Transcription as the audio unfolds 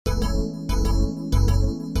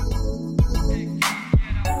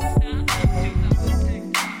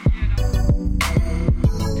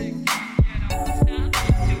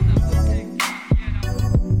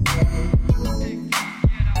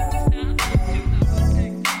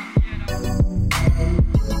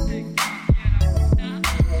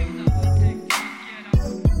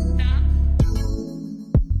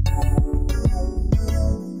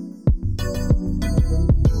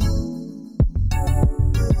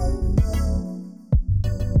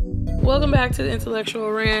welcome back to the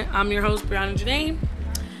Intellectual Rant. I'm your host, Brianna Janae.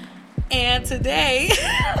 And today,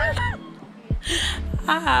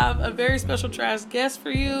 I have a very special trash guest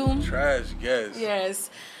for you. Trash guest? Yes.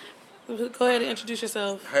 Go ahead and introduce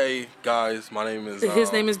yourself. Hey, guys. My name is...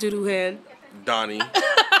 His name is Doodoo Head. Donnie.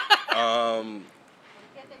 I'm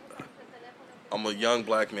a young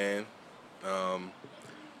black man.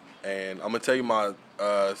 And I'm going to tell you my...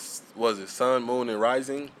 sun, moon, and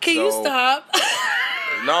rising? Can you stop?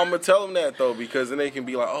 No, I'm going to tell them that, though, because then they can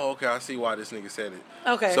be like, oh, okay, I see why this nigga said it.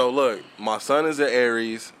 Okay. So, look, my sun is an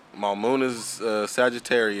Aries, my moon is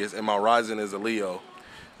Sagittarius, and my rising is a Leo.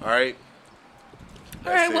 All right?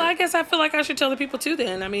 All right, well, I guess I feel like I should tell the people, too,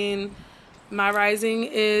 then. I mean, my rising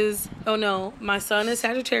is... Oh, no. My sun is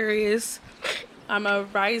Sagittarius. I'm a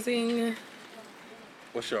rising...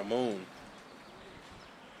 What's your moon?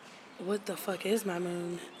 What the fuck is my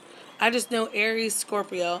moon? I just know Aries,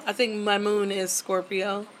 Scorpio. I think my moon is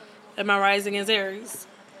Scorpio, and my rising is Aries.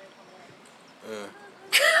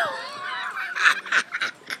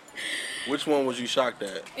 Which one was you shocked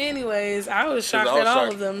at? Anyways, I was shocked at all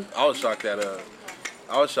of them. I was shocked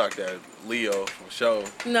at Leo for sure.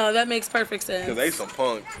 No, that makes perfect sense. Because they some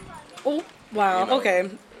punks. Oh, wow. You know. Okay.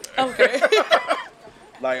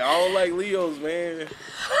 Like, I don't like Leos, man.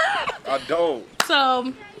 I don't.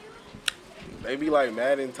 So... They be like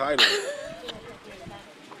mad entitled.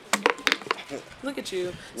 Look at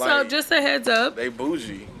you. Like, so just a heads up. They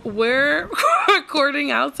bougie. We're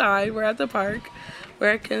recording outside. We're at the park.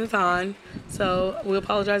 We're at Kenneth Hahn. So we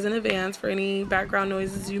apologize in advance for any background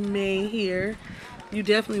noises you may hear. You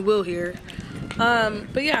definitely will hear.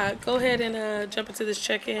 But yeah, go ahead and jump into this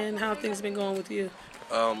check-in. How things been going with you?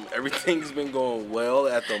 Everything's been going well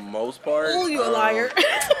at the most part. Oh, you a liar.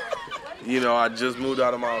 You know, I just moved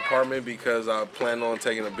out of my apartment because I plan on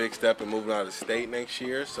taking a big step and moving out of the state next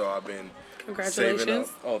year. So I've been saving up.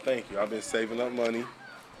 Oh, thank you. I've been saving up money.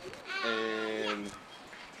 And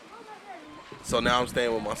so now I'm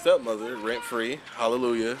staying with my stepmother, rent-free.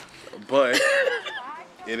 Hallelujah. But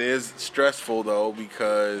it is stressful, though,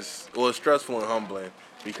 because... Well, it's stressful and humbling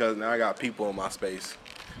because now I got people in my space.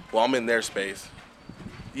 Well, I'm in their space.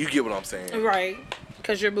 You get what I'm saying. Right.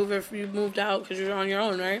 Because you moved out because you're on your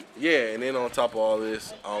own, right? Yeah, and then on top of all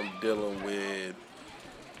this, I'm dealing with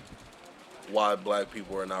why black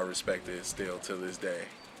people are not respected still to this day.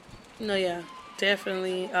 No, yeah.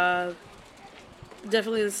 Definitely.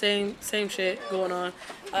 Definitely the same shit going on.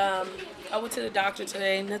 I went to the doctor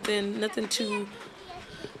today. Nothing too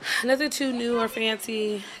new or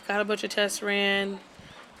fancy. Got a bunch of tests ran.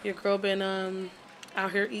 Your girl been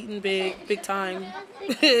out here eating big time.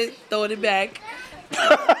 Throwing it back.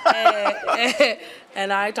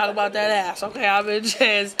 and I talk about that ass, okay? I've been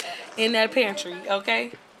just in that pantry,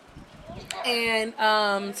 okay? And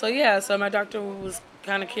so my doctor was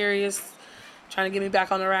kind of curious, trying to get me back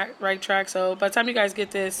on the right track. So by the time you guys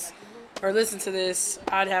get this or listen to this,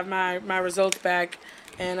 I'd have my results back,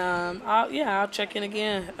 and I'll check in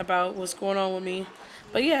again about what's going on with me.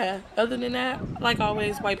 But yeah, other than that, like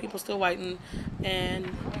always, white people still whiting, and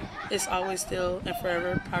it's always still and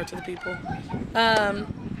forever power to the people.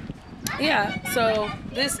 So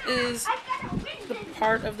this is the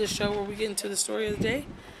part of the show where we get into the story of the day.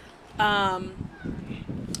 I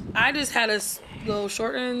just had a little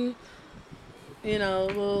shortened,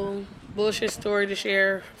 little bullshit story to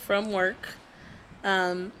share from work.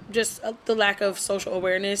 Just the lack of social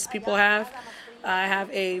awareness people have. I have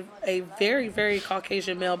a very, very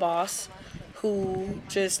Caucasian male boss who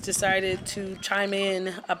just decided to chime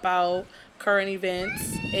in about current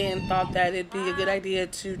events and thought that it'd be a good idea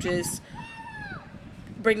to just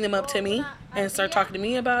bring them up to me and start talking to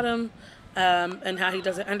me about them, and how he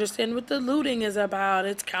doesn't understand what the looting is about.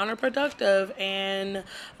 It's counterproductive, and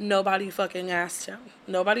nobody fucking asked him.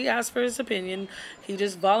 Nobody asked for his opinion. He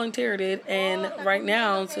just volunteered it, and right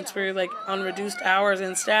now, since we're like on reduced hours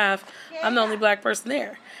and staff, I'm the only black person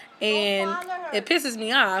there. And it pisses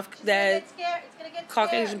me off that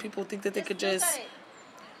Caucasian people think that they could just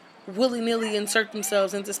willy-nilly insert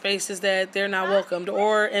themselves into spaces that they're not welcomed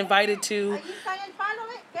or invited to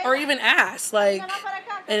or even asked. So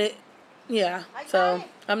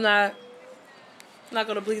I'm not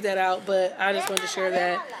going to bleed that out, but I just wanted to share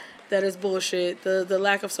that is bullshit. The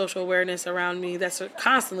lack of social awareness around me that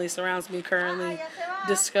constantly surrounds me currently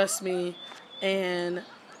disgusts me and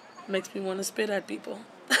makes me want to spit at people.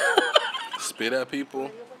 Spit at people?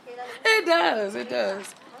 It does.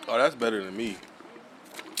 Oh, that's better than me.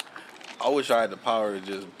 I wish I had the power to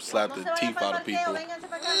just slap the teeth out of people.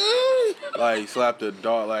 Like, slap the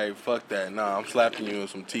dog, like, fuck that. Nah, I'm slapping you and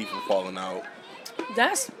some teeth are falling out.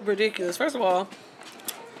 That's ridiculous. First of all,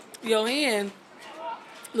 your hand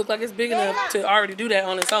Look like it's big enough to already do that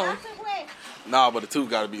on its own. Nah, but the tooth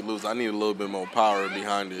got to be loose. I need a little bit more power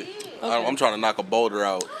behind it. Okay. I'm trying to knock a boulder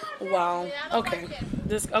out. Wow. Okay.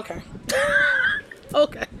 Okay.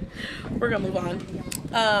 Okay. We're gonna move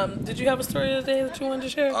on. Did you have a story today that you wanted to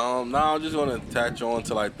share? No, I just want to attach on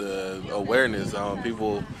to like the awareness.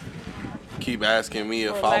 People keep asking me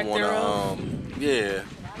if I want to.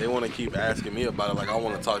 They want to keep asking me about it. Like I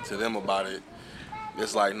want to talk to them about it.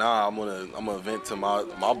 It's like, nah, I'm gonna vent to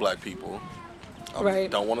my black people. I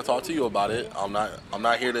don't want to talk to you about it. I'm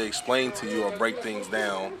not here to explain to you or break things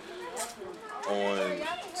down on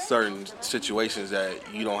certain situations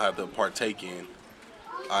that you don't have to partake in.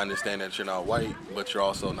 I understand that you're not white, but you're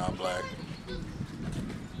also not black.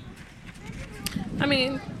 I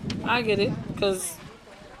mean, I get it because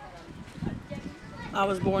I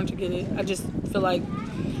was born to get it. I just feel like,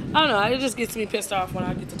 I don't know, it just gets me pissed off when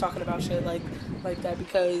I get to talking about shit like that,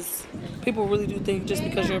 because people really do think just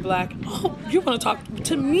because you're black, oh, you want to talk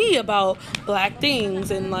to me about black things,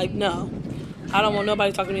 and like, no, I don't want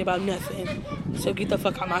nobody talking to me about nothing, so get the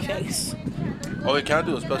fuck out my face. Okay, can I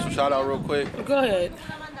do a special shout out real quick? Go ahead.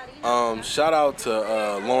 Shout out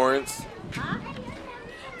to Lawrence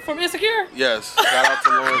from Insecure. Yes, shout out to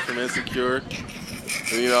Lawrence from Insecure.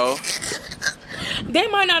 You know, they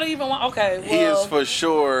might not even want. Okay, well, he is for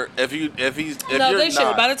sure. If they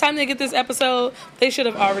should. By the time they get this episode, they should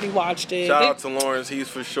have already watched it. Shout out to Lawrence. He's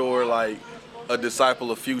for sure like a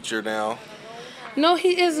disciple of Future now. No,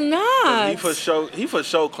 he is not. He for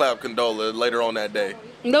sure clapped Condola later on that day.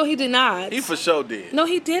 No, he did not. He for sure did. No,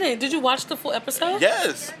 he didn't. Did you watch the full episode?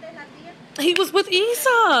 Yes. He was with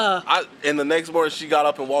Issa. And the next morning, she got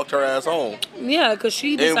up and walked her ass home. Yeah, because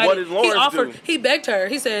she decided. And what did Lawrence do? He begged her.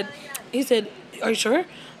 He said, "Are you sure?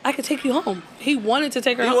 I could take you home." He wanted to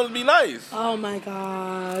take her home. He wanted to be nice. Oh my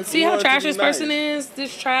God! See how trash this person is?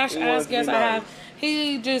 This trash ass guest I have.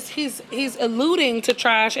 He's alluding to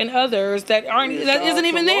trash and others that isn't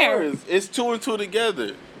even there. It's 2 and 2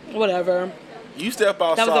 together. Whatever. You step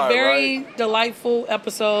outside. That was a very delightful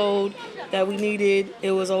episode that we needed.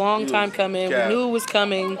 It was a long time coming. Cap. We knew it was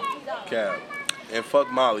coming. Cap. And fuck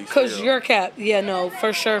Molly. Cause you're Cap. Yeah, no,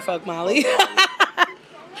 for sure. Fuck Molly.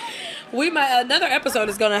 Another episode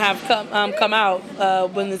is gonna have come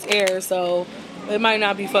out when this airs, so it might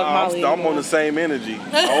not be fuck Molly. I'm on the same energy.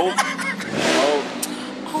 Oh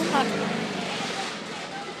my God.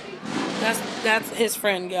 That's his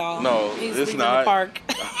friend, y'all. No, it's not. In the park.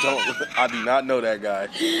 I do not know that guy.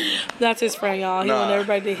 That's his friend, y'all. He want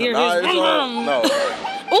everybody to hear his No.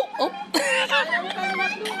 Oh.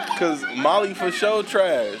 Cause Molly for sure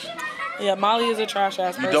trash. Yeah, Molly is a trash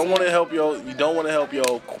ass person. You don't want to help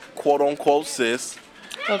your quote unquote sis.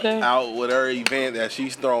 Okay. Out with her event that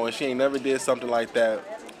she's throwing. She ain't never did something like that,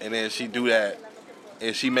 and then she do that,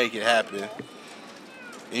 and she make it happen.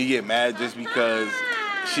 And you get mad just because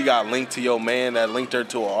she got linked to your man that linked her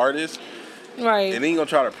to an artist. Right. And then you gonna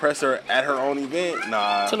try to press her at her own event?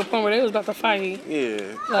 Nah. To the point where they was about to fight.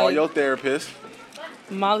 Yeah. Call your therapist.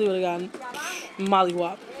 Molly would have gotten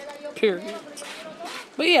mollywop. Period.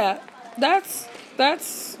 But yeah, that's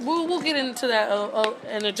we'll get into that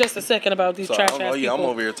in just a second about these trash ass people. I'm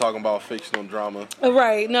over here talking about fictional drama.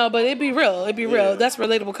 Right. No, but it'd be real. It'd be real. That's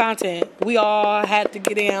relatable content. We all had to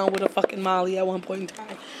get down with a fucking Molly at one point in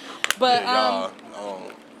time. But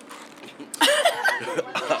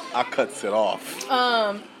I cuts it off.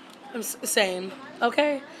 Same.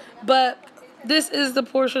 Okay. But this is the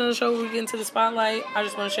portion of the show where we get into the spotlight. I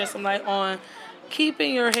just want to shed some light on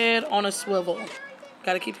keeping your head on a swivel.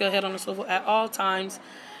 Got to keep your head on a swivel at all times,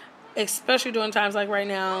 especially during times like right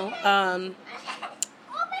now.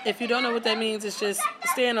 If you don't know what that means, it's just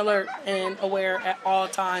staying alert and aware at all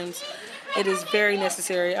times. It is very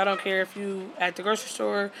necessary. I don't care if you at the grocery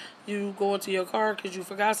store, you go into your car because you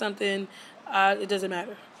forgot something. It doesn't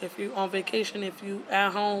matter. If you on vacation, if you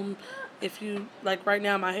at home, if you, like right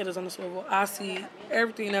now, my head is on the swivel. I see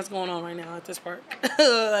everything that's going on right now at this park.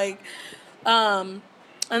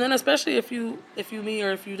 And then especially if you me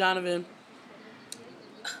or if you Donovan,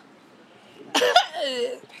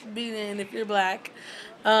 meaning if you're black,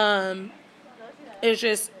 it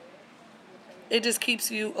just keeps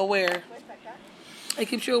you aware. It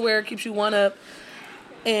keeps you aware, keeps you one up,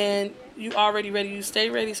 and you already ready. You stay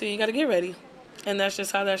ready, so you got to get ready, and that's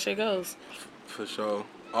just how that shit goes. For sure,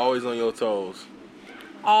 always on your toes.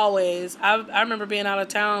 Always. I remember being out of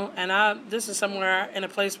town, and this is somewhere in a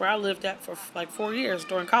place where I lived at for like 4 years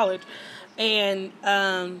during college, and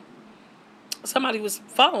somebody was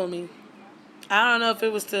following me. I don't know if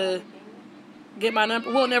it was to get my number.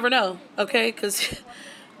 We'll never know, okay? Because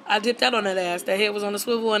I dipped out on that ass. That head was on the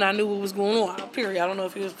swivel, and I knew what was going on. Period. I don't know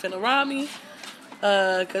if he was finna rob me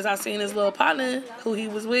because I seen his little partner who he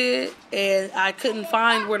was with, and I couldn't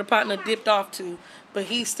find where the partner dipped off to, but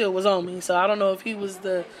he still was on me. So I don't know if he was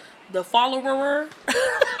the follower,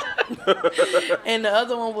 and the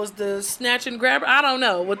other one was the snatch and grabber. I don't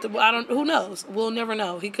know who knows. We'll never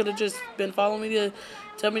know. He could have just been following me to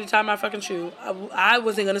tell me to tie my fucking shoe. I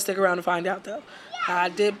wasn't gonna stick around to find out though. I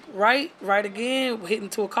did right again, hit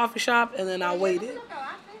into a coffee shop, and then I waited.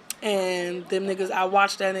 And them niggas, I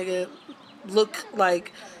watched that nigga look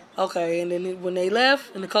like, okay, and then when they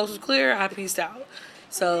left and the coast was clear, I peaced out.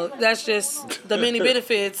 So that's just the many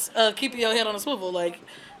benefits of keeping your head on a swivel. Like,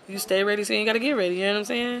 you stay ready, so you ain't gotta get ready, you know what I'm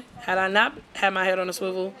saying? Had I not had my head on a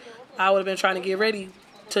swivel, I would have been trying to get ready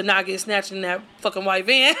to not get snatched in that fucking white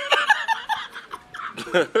van.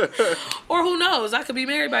 Or who knows? I could be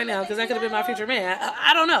married by now because that could have been my future man.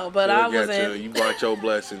 I don't know, but I wasn't. You bought your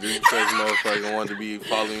blessings just because motherfucker wanted to be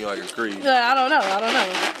following you like a creep. I don't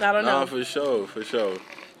know. Nah, for sure.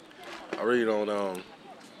 I really don't.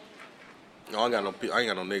 I ain't got no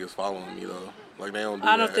niggas following me though. Like they don't.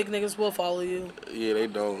 I don't think niggas will follow you. Yeah, they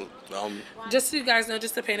don't. Just so you guys know,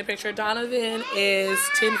 just to paint a picture, Donovan is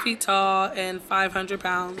 10 feet tall and 500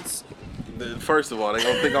 pounds. First of all, they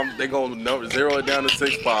gonna zero it down to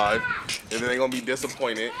 6'5", and then they gonna be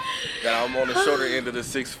disappointed that I'm on the shorter end of the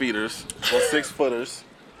 6 feeters or 6 footers.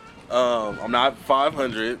 I'm not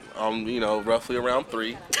 500. I'm roughly around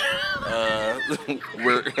 3.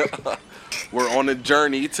 We're on a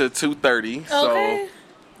journey to 230. Okay. So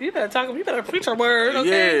you better preach a word.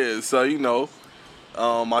 Okay. Yeah. So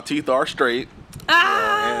my teeth are straight.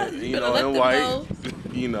 And white.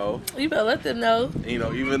 You better let them know.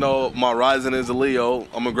 Even though my rising is a Leo,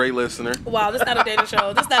 I'm a great listener. Wow, this is not a dating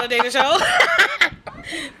show. This is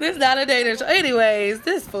not a dating show. Anyways,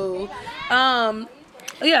 this fool.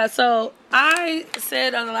 Yeah, so I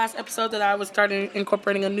said on the last episode that I was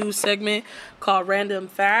incorporating a new segment called Random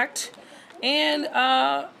Fact. And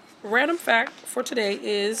random fact for today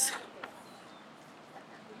is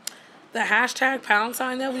the hashtag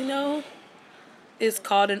 # that we know is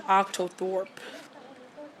called an octothorpe.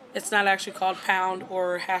 It's not actually called pound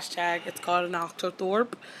or hashtag. It's called an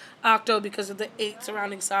octothorpe. Octo because of the 8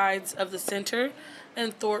 surrounding sides of the center,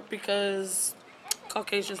 and thorpe because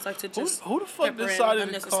Caucasians like to just who the fuck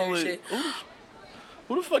decided to call it? Shit.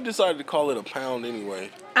 Who the fuck decided to call it a pound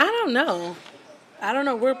anyway? I don't know. I don't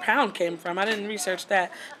know where pound came from. I didn't research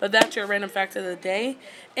that. But that's your random fact of the day.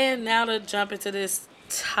 And now to jump into this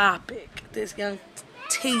topic, this young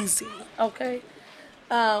teasy, okay?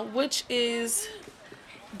 Which is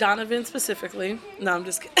Donovan specifically. No, I'm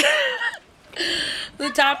just kidding. The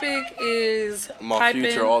topic is my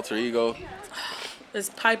future alter ego. Is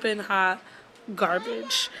piping hot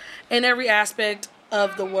garbage in every aspect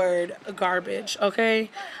of the word garbage, okay?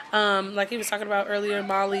 Like he was talking about earlier,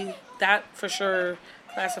 Molly, that for sure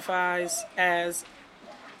classifies as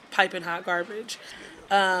piping hot garbage.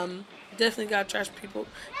 Definitely got trash people.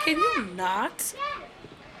 Can you not?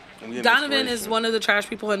 Donovan is one of the trash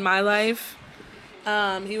people in my life.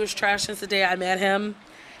 He was trash since the day I met him.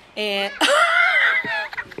 And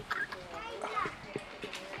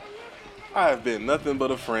I have been nothing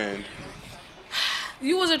but a friend.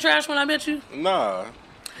 You wasn't trash when I met you? Nah.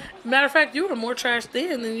 Matter of fact, you were more trash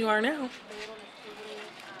then than you are now.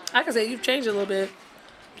 I can say you've changed a little bit.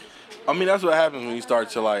 I mean, that's what happens when you start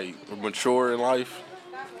to mature in life.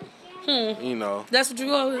 That's what you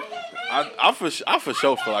go. I for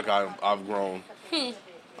sure feel like I've grown.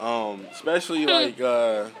 Especially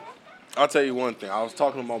I'll tell you one thing. I was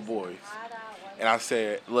talking to my boys, and I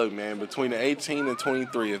said, "Look, man, between the 18 and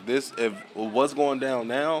 23, if what's going down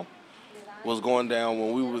now was going down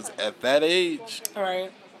when we was at that age, all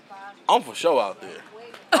right, I'm for sure out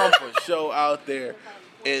there,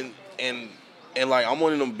 and I'm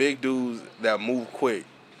one of them big dudes that move quick.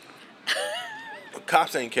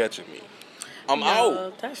 Cops ain't catching me. I'm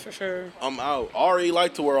out. That's for sure. I'm out. I already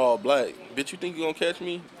like to wear all black. Bitch, you think you gonna catch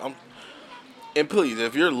me? And please,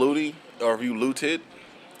 if you're looting or if you looted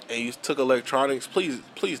and you took electronics, please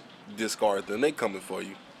discard them. They coming for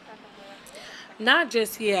you. Not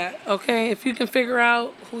just yet, okay? If you can figure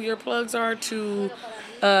out who your plugs are to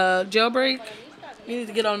jailbreak, you need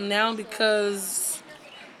to get on them now because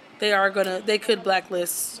they could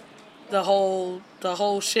blacklist the whole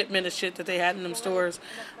shipment of shit that they had in them stores.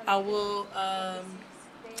 I will.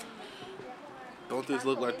 Don't this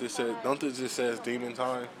look like this? Don't this just says Demon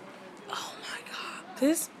Time? Oh my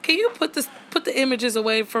God! Can you put the images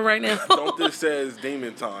away for right now? Don't this says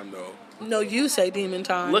Demon Time though? No, you say Demon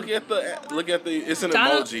Time. Look at the. It's an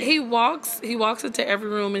emoji. He walks into every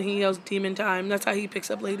room and he yells Demon Time. That's how he picks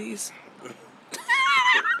up ladies.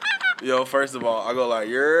 Yo, first of all, I go like,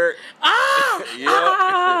 you're. I'm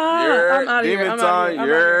out of here. Demon time,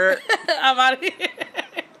 you're. I'm out of here.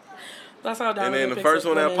 That's how. And then the first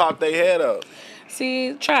one that popped their head up.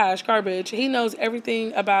 See, trash, garbage. He knows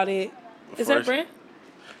everything about it. Is that Brent?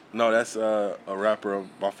 No, that's a rapper.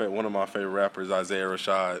 One of my favorite rappers, Isaiah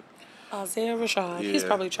Rashad. Isaiah Rashad. Yeah. He's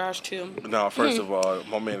probably trash too. No, first of all,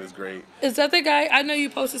 my man is great. Is that the guy? I know you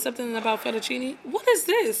posted something about fettuccine. What is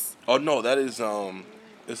this? Oh no, that is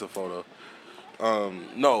it's a photo.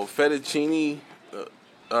 No, fettuccine.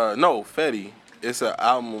 No, Fetty. It's an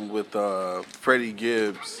album with Freddie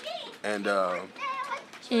Gibbs and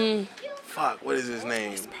fuck, what is his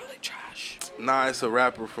name? It's probably trash. Nah, it's a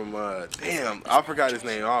rapper from damn, I forgot his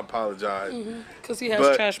name. I apologize. Because he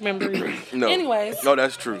has trash memory. No. Anyways. No,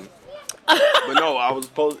 that's true. But no,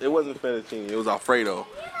 it wasn't fettuccine. It was Alfredo.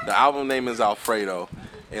 The album name is Alfredo.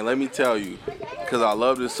 And let me tell you, because I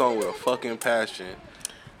love this song with a fucking passion.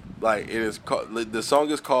 Like, it is the song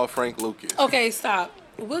is called Frank Lucas. Okay, stop.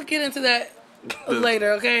 We'll get into that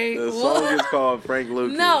later, okay? The song is called Frank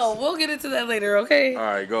Lucas. No, we'll get into that later, okay? All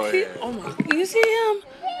right, go ahead. Oh my, you see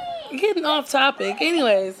him? Getting off topic.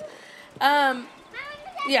 Anyways,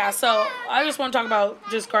 yeah, so I just want to talk about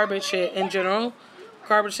just garbage shit in general.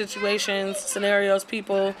 Garbage situations, scenarios,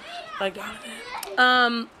 people, like,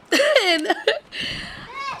 and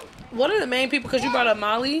one of the main people, because you brought up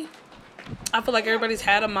Molly, I feel like everybody's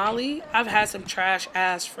had a Molly. I've had some trash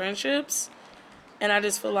ass friendships, and I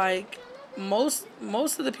just feel like most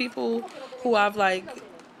of the people who I've like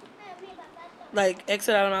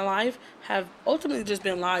exited out of my life have ultimately just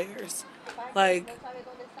been liars. Like,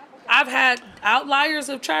 I've had outliers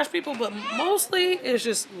of trash people, but mostly it's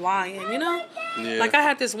just lying, you know? Yeah. Like, I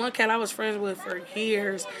had this one cat I was friends with for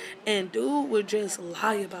years, and dude would just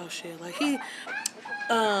lie about shit. Like, he,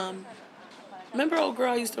 remember old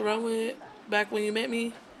girl I used to run with back when you met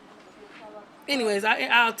me? Anyways,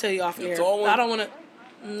 I'll tell you off air. I don't want to,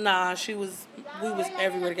 we was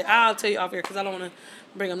everywhere together. I'll tell you off air because I don't want to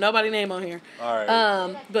bring up nobody's name on here. All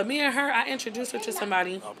right. But me and her, I introduced her to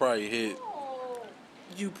somebody. I'll probably hit.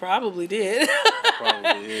 You probably did.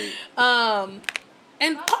 Probably hit.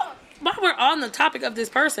 And while we're on the topic of this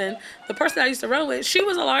person, the person I used to run with, she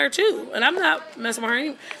was a liar too. And I'm not messing with her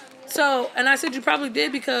anymore. So, and I said you probably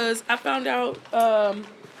did because I found out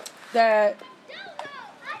that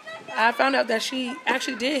she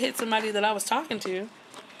actually did hit somebody that I was talking to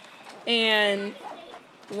and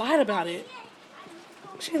lied about it.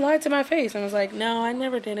 She lied to my face and was like, no, I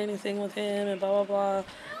never did anything with him and blah, blah, blah,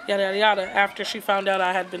 yada, yada, yada, after she found out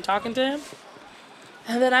I had been talking to him.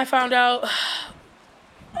 And then I found out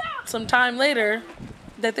some time later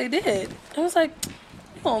that they did. I was like,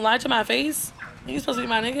 you gonna lie to my face? You supposed to be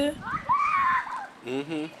my nigga?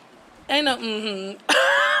 Mm-hmm. Ain't no mm-hmm.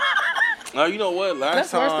 Now, you know what?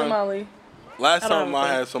 That's worse than Molly. Last time I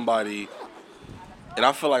had somebody, and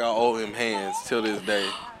I feel like I owe him hands till this day.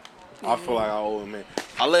 I feel like I owe him hands.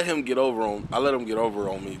 I let him get over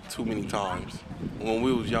on me too many times when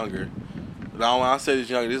we was younger. Now, when I say this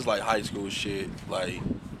younger, this is like high school shit. Like,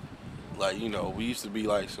 you know, we used to be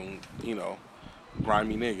like some, you know,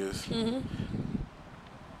 grimy niggas. Mm-hmm.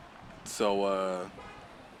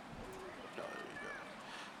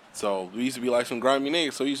 So we used to be like some grimy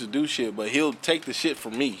niggas, so he used to do shit, but he'll take the shit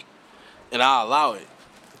from me, and I'll allow it.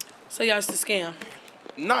 So y'all used to scam?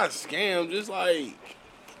 Not scam, just like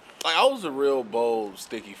I was a real bold,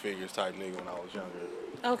 sticky fingers type nigga when I was younger.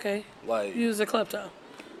 Okay. Like, you was a klepto.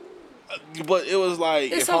 But it was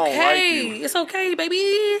like, it's if okay. I don't like you, it's okay, baby.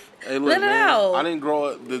 Hey, look, let it out. I didn't grow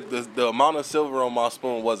up. The amount of silver on my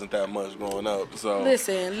spoon wasn't that much growing up. So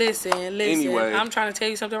listen. Anyway, I'm trying to tell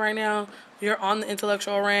you something right now. You're on the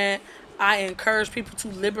intellectual rant. I encourage people to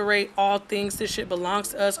liberate all things. This shit belongs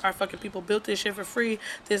to us. Our fucking people built this shit for free.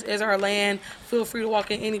 This is our land. Feel free to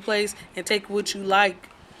walk in any place and take what you like.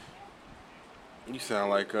 You sound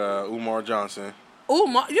like Umar Johnson.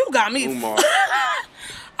 Umar, you got me. Umar.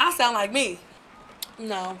 I sound like me.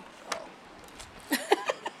 No.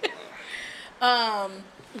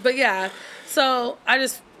 But yeah. So I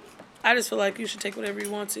just feel like you should take whatever you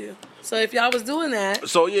want to. So if y'all was doing that,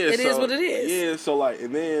 so yeah, it is what it is. Yeah, so like,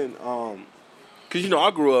 and then, cause you know, I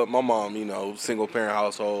grew up, my mom, you know, single parent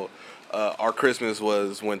household. Our Christmas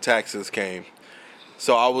was when taxes came.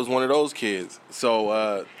 So I was one of those kids. So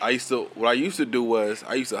what I used to do was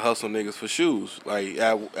I used to hustle niggas for shoes, like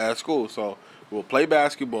at school. So we'll play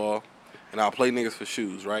basketball, and I'll play niggas for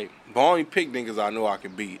shoes, right? But I only pick niggas I knew I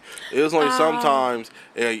could beat. It was only sometimes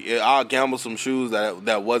I'll gamble some shoes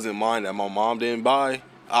that wasn't mine that my mom didn't buy.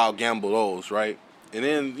 I'll gamble those, right? And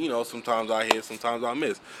then, you know, sometimes I hit, sometimes I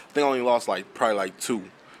miss. I think I only lost probably 2.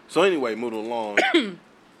 So anyway, moving along.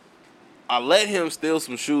 I let him steal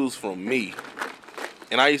some shoes from me.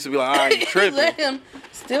 And I used to be like, I ain't tripping. Let him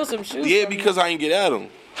steal some shoes Yeah, from because you. I ain't get at him.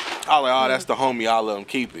 I was like, that's the homie, I'll let him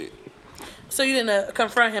keep it. So you didn't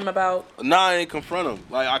confront him about... Nah, I ain't confront him.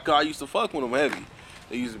 Like, I used to fuck with him heavy.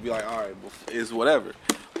 They used to be like, all right, it's whatever.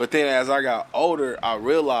 But then as I got older, I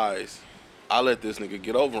realized I let this nigga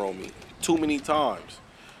get over on me too many times.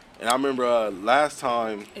 And I remember last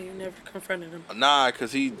time... And you never confronted him? Nah,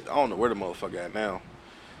 because I don't know where the motherfucker at now.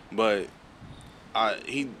 But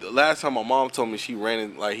last time my mom told me he ran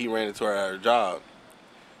into her at her job.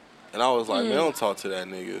 And I was like, man, don't talk to that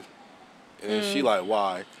nigga. And she like,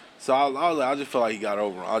 why? So I was like, I just felt like he got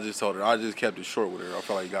over on me. I just told her, I just kept it short with her. I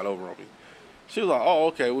felt like he got over on me. She was like, oh,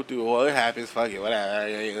 okay, we'll do it. Well, it happens, fuck it,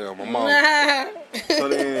 whatever. My mom. So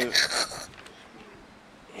then,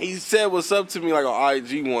 he said what's up to me like on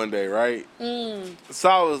IG one day, right? So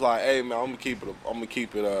I was like, hey, man, I'm gonna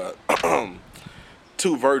keep it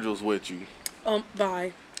 2 Virgils with you.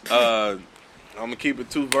 Bye. I'm gonna keep it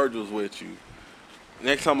 2 Virgils with you.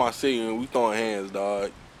 Next time I see you, we throwing hands,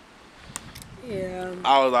 dog. Yeah.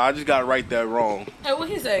 I was like, I just gotta right that wrong. Hey,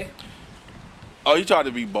 what'd he say? Oh, he tried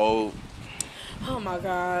to be bold. Oh my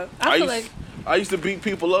God. I used to beat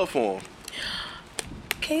people up for him.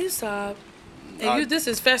 Can you stop? And this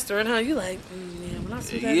is festering, huh? You like, yeah, when I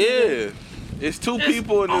see that. Yeah. It's 2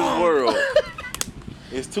 people in this world.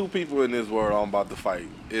 It's 2 people in this world I'm about to fight.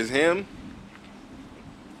 It's him.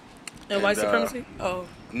 And white supremacy?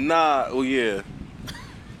 Nah, well, yeah.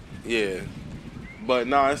 Yeah. But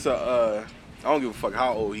nah, it's I don't give a fuck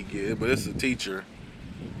how old he get, but it's a teacher.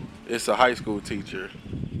 It's a high school teacher.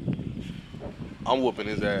 I'm whooping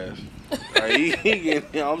his ass. Like,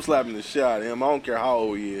 I'm slapping the shit out of him. I don't care how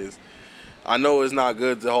old he is. I know it's not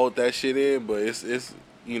good to hold that shit in, but it's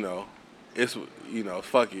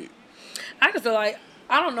fuck it. I just feel like,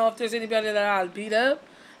 I don't know if there's anybody that I'd beat up,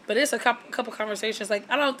 but it's a couple conversations. Like,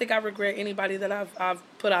 I don't think I regret anybody that I've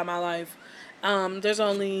put out of my life. There's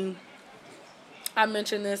only... I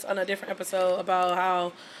mentioned this on a different episode about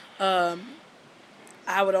how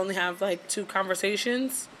I would only have like 2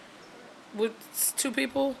 conversations with 2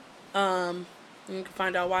 people. You can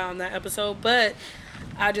find out why on that episode. But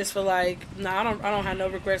I just feel like I don't have no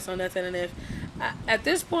regrets on nothing. And if at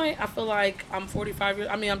this point I feel like I'm 45 years.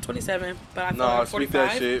 I mean I'm 27, but I feel like I'm 45.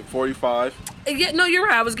 Speak that shit. 45. Yeah, no, you're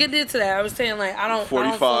right. I was getting into that. I was saying like I don't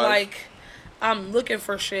feel like I'm looking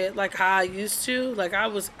for shit like how I used to. Like I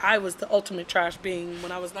was the ultimate trash being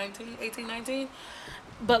when I was 18, 19.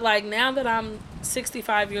 But like now that I'm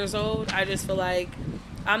 65 years old, I just feel like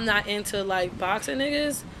I'm not into like boxing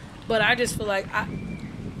niggas. But I just feel like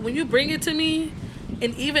when you bring it to me,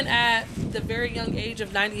 and even at the very young age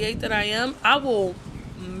of 98 that I am, I will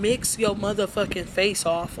mix your motherfucking face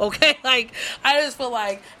off, okay? Like, I just feel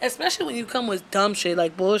like, especially when you come with dumb shit,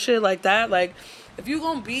 like bullshit like that, like, if you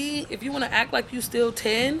want to act like you still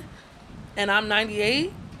 10 and I'm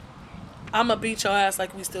 98, I'm going to beat your ass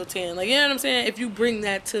like we still 10. Like, you know what I'm saying? If you bring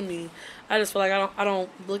that to me, I just feel like I don't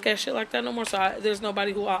look at shit like that no more. So there's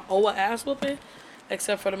nobody who I owe an ass whooping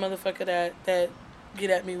except for the motherfucker that get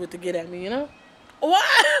at me with the get at me, you know? Why?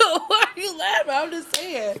 Why are you laughing?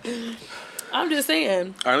 I'm just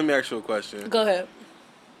saying. All right, let me ask you a question. Go ahead.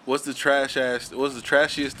 What's the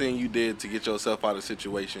trashiest thing you did to get yourself out of a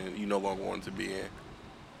situation you no longer wanted to be in?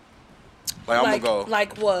 Like, I'm gonna go.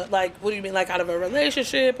 Like what? Like, what do you mean? Like out of a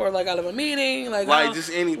relationship or like out of a meeting? Like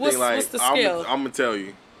just anything. What's the scale? I'm gonna tell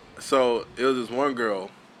you. So it was this one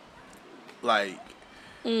girl. Like,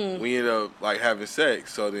 we ended up like having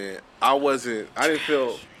sex. So then I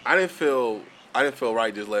didn't feel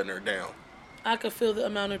right just letting her down. I could feel the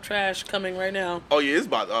amount of trash coming right now. Oh yeah, it's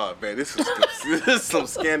about. Oh man, this is some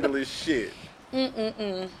scandalous shit.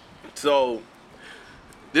 So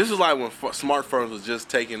this was like when smartphones was just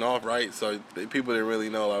taking off, right? So people didn't really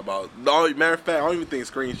know about. Matter of fact, I don't even think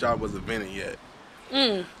Screenshot was invented yet.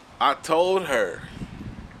 I told her,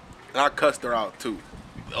 and I cussed her out too,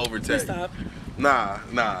 over text. Stop. Nah.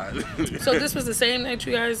 So this was the same night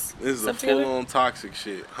you guys This is slept a full together? on toxic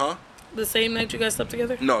shit, huh? The same night you guys slept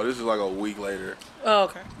together? No, this is like a week later. Oh,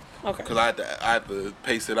 okay. Because I had to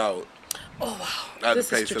pace it out. Oh wow.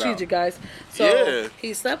 This is strategic, guys. So yeah.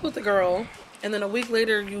 He slept with the girl, and then a week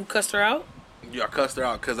later you cussed her out? Yeah, I cussed her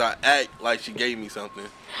out because I act like she gave me something.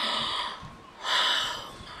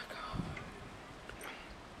 Oh my god.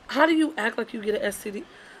 How do you act like you get an STD?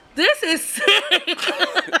 This is sick.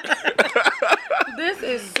 This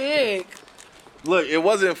is sick. Look, it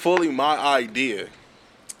wasn't fully my idea.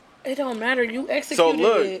 It don't matter. You executed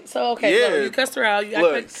it. So, okay, no, you cussed her out. You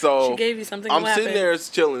look, so she gave you something. I'm sitting there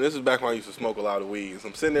chilling. This is back when I used to smoke a lot of weed. So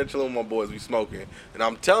I'm sitting there chilling with my boys. We smoking. And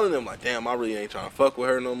I'm telling them, like, damn, I really ain't trying to fuck with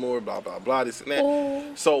her no more, blah, blah, blah, this and that.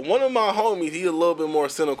 Ooh. So one of my homies, he's a little bit more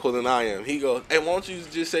cynical than I am. He goes, hey, why don't you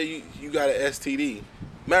just say you got an STD?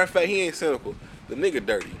 Matter of fact, he ain't cynical. The nigga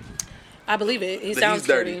dirty. I believe it. He sounds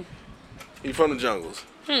dirty. He from the jungles.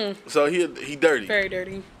 So he dirty. Very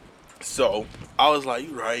dirty. So I was like,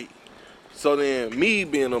 you right. So then, me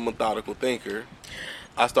being a methodical thinker,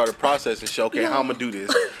 I started processing shit. Okay, how I'm going to do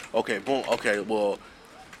this? Okay, boom. Okay, well,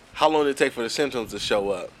 how long did it take for the symptoms to show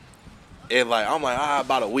up? And, like, I'm like,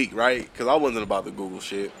 about a week, right? Because I wasn't about to Google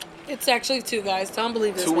shit. It's actually 2, guys. Don't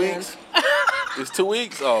believe this, 2 weeks? It's 2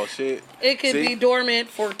 weeks? Oh, shit. It could be dormant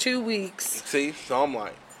for 2 weeks. See? So I'm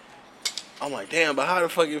like, damn, but how the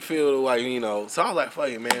fuck it feel to, like, you know? So I was like, fuck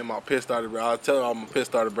it, man. My piss started, I tell her my piss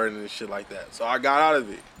started burning and shit like that. So I got out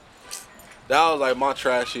of it. That was like my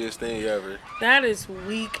trashiest thing ever. That is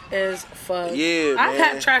weak as fuck. Yeah, I've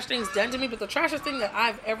had trash things done to me, but the trashiest thing that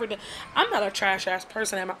I've ever done, I'm not a trash ass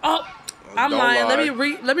person. I'm lying. Let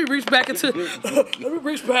me reach back into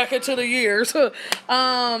the years.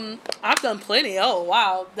 I've done plenty. Oh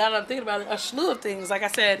wow. Now that I'm thinking about it, a slew of things. Like I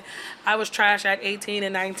said, I was trash at 18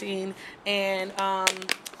 and 19, and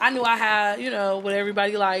I knew I had, you know, what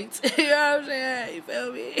everybody liked. You know what I'm saying? You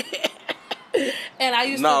feel me? And I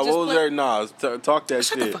used to just what was there? Talk that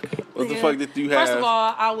shit. What the fuck did you have? First of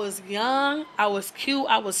all, I was young. I was cute.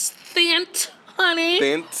 I was thin, honey.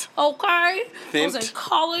 Thin. Okay. Thin. I was in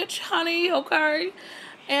college, honey. Okay.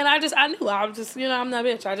 And I knew I was just, you know, I'm that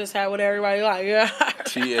bitch. I just had what everybody liked. Yeah.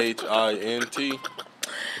 THINT.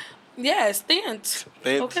 Yes, thin.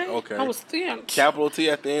 Thin. Okay. I was thin. Capital T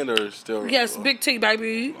at the end or still? Yes, big T,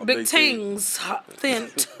 baby. Big tings.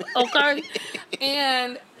 Thin. Okay.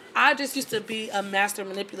 And I just used to be a master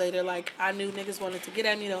manipulator. Like, I knew niggas wanted to get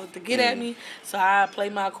at me, at me. So I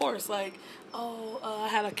played my course. Like, I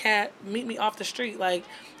had a cat meet me off the street. Like,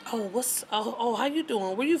 how you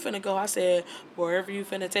doing? Where you finna go? I said, wherever you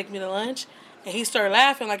finna take me to lunch. And he started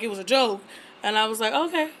laughing like it was a joke. And I was like,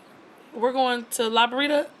 okay, we're going to La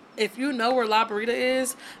Burrita. If you know where La Burrita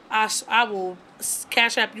is, I will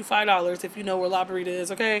cash app you $5 if you know where La Burrita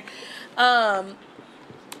is, okay? And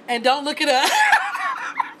don't look it up.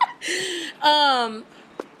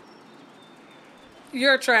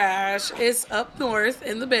 You're trash. It's up north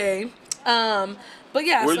in the Bay. But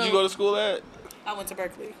yeah. Where did you go to school at? I went to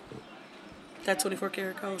Berkeley. That 24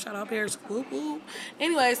 karat code. Shout out Paris. Woo woo.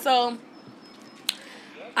 Anyway, so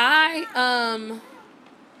I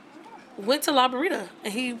went to La Burrita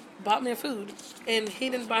and he bought me a food. And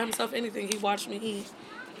he didn't buy himself anything. He watched me eat.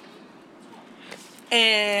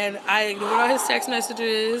 And I ignored all his text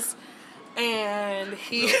messages. And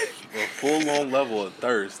he a full-on level of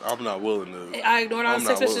thirst. I'm not willing to. I ignored all his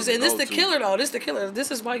text messages. And this is the killer, though. This is the killer.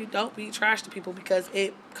 This is why you don't be trash to people, because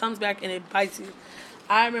it comes back and it bites you.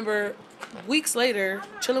 I remember weeks later,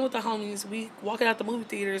 chilling with the homies, we walking out the movie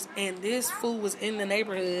theaters, and this fool was in the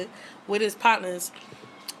neighborhood with his partners,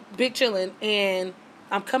 big chilling, and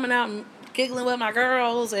I'm coming out and giggling with my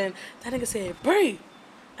girls, and that nigga said, "Bree,"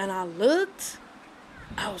 and I looked.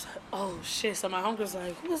 I was like, oh shit. So my homegirl was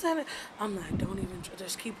like, who was that? I'm like, don't even,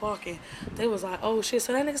 just keep walking. They was like, oh shit.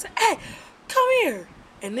 So that nigga said, hey, come here.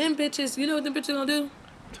 And them bitches, you know what them bitches gonna do?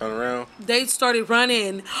 Turn around. They started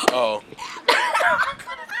running. Oh.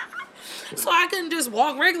 So I couldn't just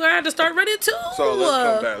walk regular. I had to start running too. So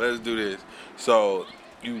let's come back. Let's do this. So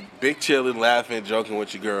you big chilling, laughing, joking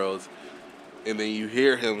with your girls, and then you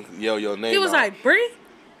hear him yell your name. He was like, Bree.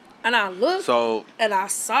 And I looked, and I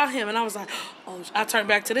saw him, and I was like, oh, I turned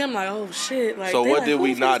back to them like, oh, shit. Like, so what did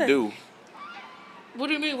we not do? What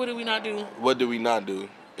do you mean, what did we not do? What did we not do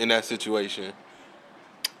in that situation?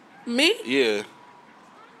 Me? Yeah.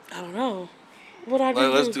 I don't know. What I do?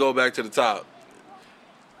 Let's go back to the top.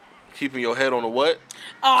 Keeping your head on the what?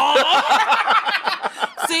 Oh.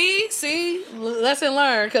 See? Lesson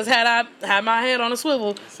learned, because had I had my head on a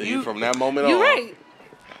swivel. See, from that moment on. You're right.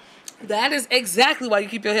 That is exactly why you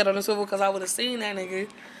keep your head on the swivel, because I would have seen that nigga,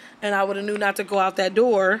 and I would have knew not to go out that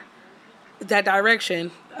door, that direction.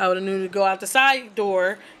 I would have knew to go out the side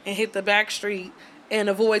door and hit the back street and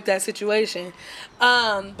avoid that situation.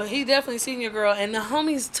 But he definitely seen your girl, and the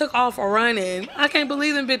homies took off running. I can't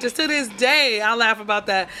believe them bitches. To this day, I laugh about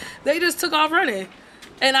that. They just took off running,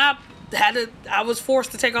 and I was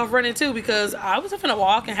forced to take off running too, because I was finna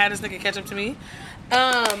walk and had this nigga catch up to me.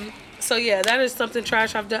 So yeah, that is something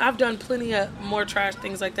trash I've done. I've done plenty of more trash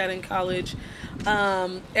things like that in college.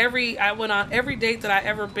 I went on every date that I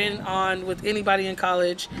ever been on with anybody in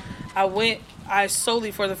college. I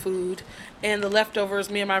solely for the food, and the leftovers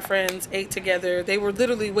me and my friends ate together. They would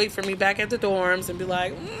literally wait for me back at the dorms and be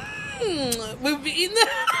like, we'll be eating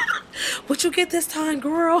that. What you get this time,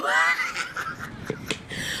 girl?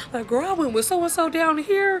 Like, girl, I went with so-and-so down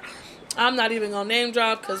here. I'm not even gonna name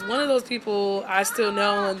drop because one of those people I still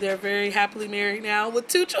know, and they're very happily married now with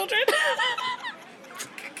 2 children.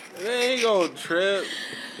 They ain't gonna trip.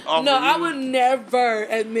 No, I would never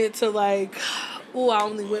admit to like, oh, I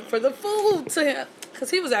only went for the food to him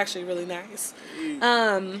because he was actually really nice.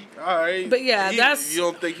 All right, but yeah, that's. You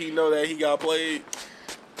don't think he know that he got played?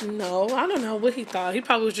 No, I don't know what he thought. He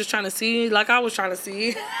probably was just trying to see, like I was trying to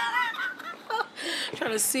see.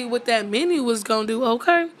 Trying to see what that menu was gonna do,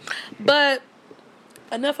 okay? But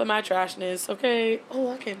enough of my trashness, okay?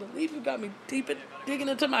 Oh, I can't believe you got me digging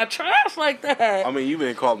into my trash like that. I mean, you've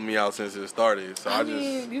been calling me out since it started, so I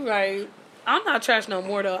mean, you're right. I'm not trash no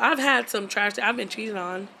more, though. I've had some trash that I've been cheating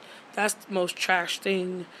on. That's the most trash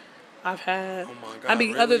thing I've had. Oh, my God, I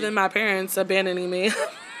mean, really? other than my parents abandoning me.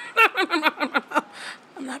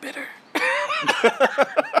 I'm not bitter.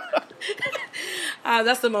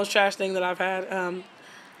 That's the most trash thing that I've had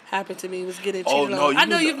happen to me was getting cheated on. I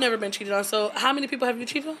know you've never been cheated on, so how many people have you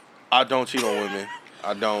cheated on? I don't cheat on women.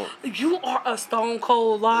 I don't. You are a stone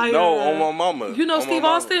cold liar. No, on my mama. You know Steve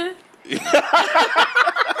Austin?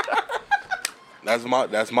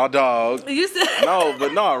 That's my dog. You said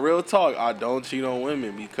No, real talk. I don't cheat on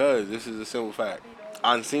women because this is a simple fact.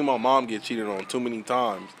 I've seen my mom get cheated on too many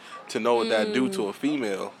times to know what that do to a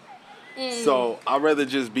female. So I'd rather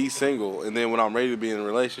just be single, and then when I'm ready to be in a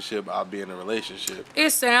relationship, I'll be in a relationship.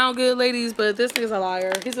 It sound good, ladies, but this nigga's a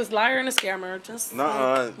liar. He's a liar and a scammer, just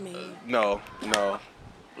like me. No.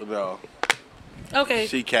 Okay.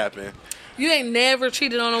 She capping. You ain't never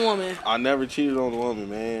cheated on a woman. I never cheated on a woman,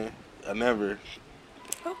 man. I never.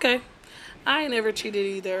 Okay. I ain't never cheated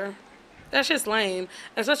either. That's just lame,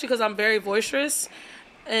 especially because I'm very boisterous.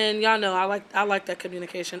 And y'all know I like that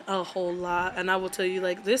communication a whole lot. And I will tell you,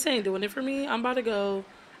 like, this ain't doing it for me. I'm about to go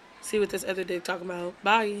see what this other dick talking about.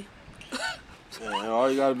 Bye. Man,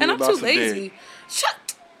 all you gotta be and about I'm too some lazy. dick. Shut.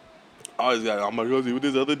 I'm gonna go see what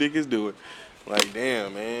this other dick is doing. Like,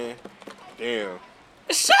 damn, man. Damn.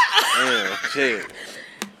 Shut up. Damn, shit.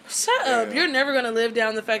 Shut up. You're never gonna live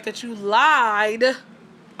down the fact that you lied.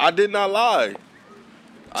 I did not lie.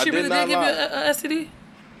 She really did give you a STD?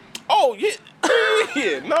 Oh, yeah.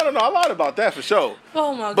 Yeah. No. I lied about that for sure.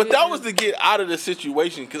 Oh, my God. But that was to get out of the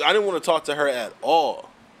situation because I didn't want to talk to her at all.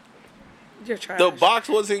 You're trash. The box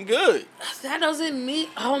wasn't good. That doesn't mean...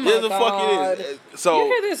 Oh, my God. The fuck it is. So, you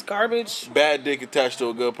hear this garbage? Bad dick attached to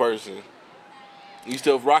a good person. You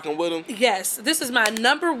still rocking with him? Yes. This is my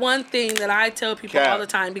number one thing that I tell people all the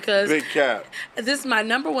time because... Big cap. This is my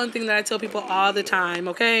number one thing that I tell people all the time,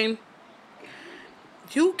 okay?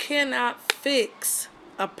 You cannot fix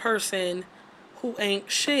a person who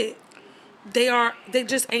ain't shit. They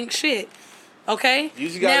just ain't shit. Okay? You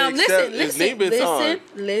just gotta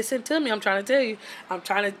listen to me. I'm trying to tell you. I'm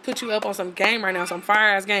trying to put you up on some game right now, some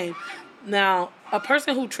fire-ass game. Now, a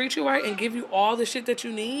person who treats you right and give you all the shit that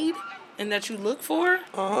you need and that you look for,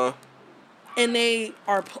 and they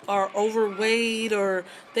are overweight or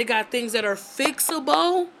they got things that are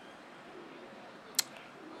fixable,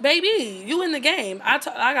 baby, you in the game. I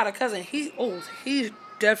got a cousin. He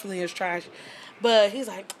definitely is trash. But he's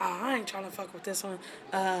like, oh, I ain't trying to fuck with this one.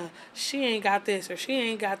 She ain't got this or she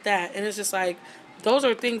ain't got that. And it's just like, those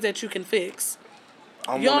are things that you can fix.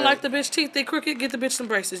 You don't like the bitch teeth, they crooked, get the bitch some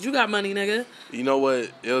braces. You got money, nigga. You know what?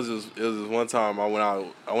 It was this one time I went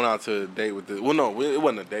out to a date with it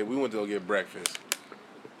wasn't a date. We went to go get breakfast.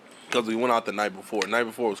 Because we went out the night before. The night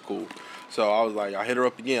before was cool. So I was like, I hit her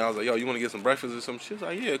up again. I was like, yo, you want to get some breakfast or something? She was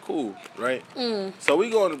like, yeah, cool, right? So we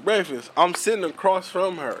going to breakfast. I'm sitting across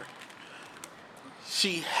from her.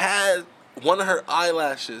 She had one of her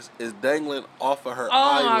eyelashes is dangling off of her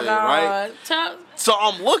eyelid, right? So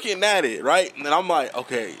I'm looking at it, right? And I'm like,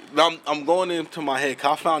 okay. I'm going into my head,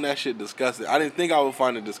 cause I found that shit disgusting. I didn't think I would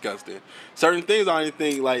find it disgusting. Certain things I didn't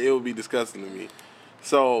think like it would be disgusting to me.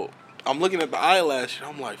 So I'm looking at the eyelash and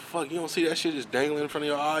I'm like, fuck, you don't see that shit just dangling in front of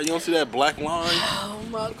your eye? You don't see that black line? Oh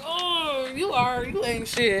my God, you ain't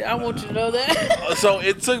shit. I want you to know that. So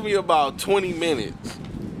it took me about 20 minutes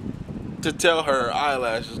to tell her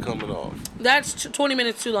eyelash is coming off. That's 20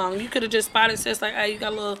 minutes too long. You could have just spotted sis like, hey, you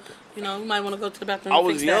got a little, you might want to go to the bathroom. I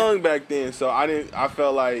was young back then, so I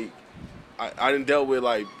felt like I didn't deal with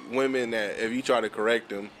like women that if you try to correct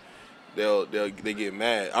them, they get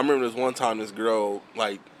mad. I remember this one time this girl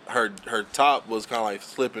like her top was kind of like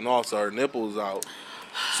slipping off, so her nipple was out.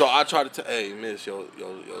 So I tried to hey miss, your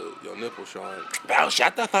nipple showing. Bro,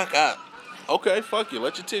 shut the fuck up. Okay, fuck you.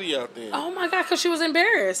 Let your titty out then. Oh my god, because she was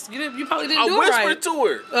embarrassed. You probably didn't do it right. I whispered to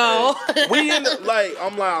her. Oh.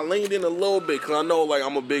 I leaned in a little bit because I know like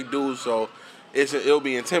I'm a big dude, so it'll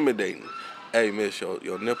be intimidating. Hey, miss,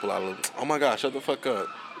 your nipple out. Oh my god, shut the fuck up.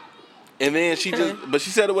 And then she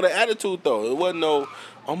said it with an attitude though. It wasn't no,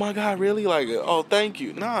 oh my god, really? Like, oh, thank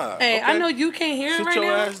you. Nah. Hey, okay. I know you can't hear it right now. Sit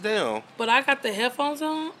your ass down. But I got the headphones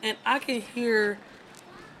on and I can hear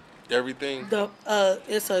everything.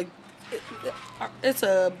 It's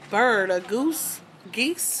a bird, a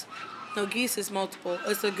geese. No, geese is multiple.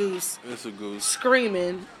 It's a goose. It's a goose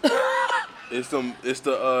screaming. It's the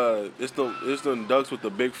ducks with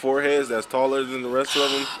the big foreheads that's taller than the rest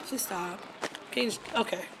of them. Just stop.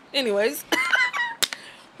 Okay. Anyways,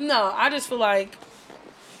 no, I just feel like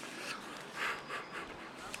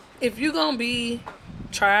if you gonna be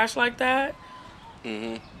trash like that,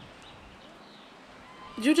 you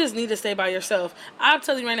just need to stay by yourself. I'll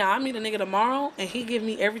tell you right now, I meet a nigga tomorrow and he give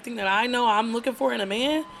me everything that I know I'm looking for in a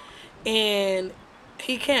man, and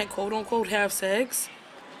he can't quote unquote have sex,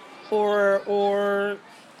 or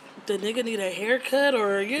the nigga need a haircut,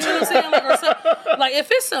 or you know what I'm saying, like, or something. Like if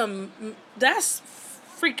it's that's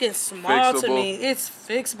freaking small to me. It's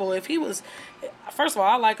fixable. If he was, first of all,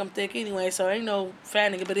 I like him thick anyway, so ain't no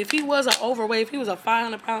fat nigga. But if he was an overweight, if he was a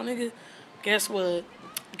 500-pound nigga, guess what?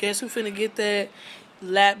 Guess who finna get that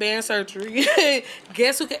lap band surgery?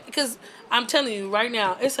 Guess who? Because I'm telling you right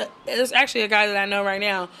now, it's actually a guy that I know right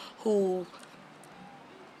now who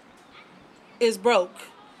is broke,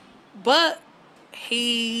 but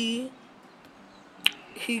he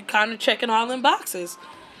kind of checking all them boxes.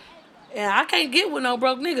 And I can't get with no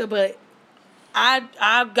broke nigga, but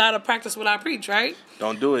I've got to practice what I preach, right?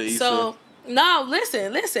 Don't do it, Issa. So, no,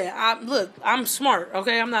 listen. I'm smart,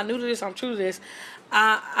 okay? I'm not new to this. I'm true to this.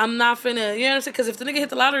 I'm not finna, you know what I'm saying? Because if the nigga hit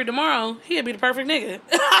the lottery tomorrow, he'd be the perfect nigga.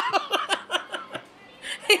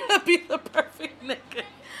 He'd be the perfect nigga.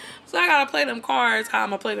 So I got to play them cards how I'm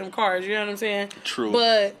going to play them cards, you know what I'm saying? True.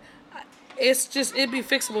 But it's just, it'd be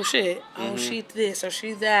fixable shit. Oh, she this or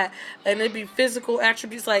she that. And it'd be physical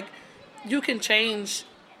attributes like, you can change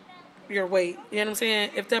your weight. You know what I'm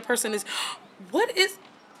saying? If that person is... What is...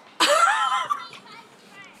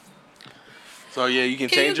 So, yeah, you can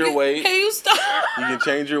change your weight. Can you stop? You can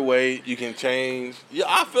change your weight. You can change... Yeah,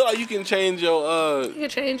 I feel like you can change your... You can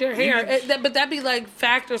change your hair. But that'd be like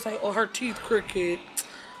factors like, oh, her teeth crooked.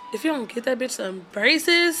 If you don't get that bitch some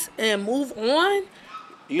braces and move on...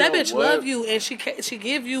 That bitch love you, and she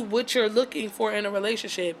give you what you're looking for in a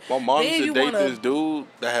relationship. My mom used to date this dude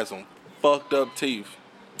that had some fucked up teeth.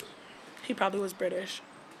 He probably was British.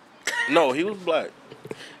 No, he was black.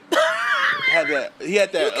 He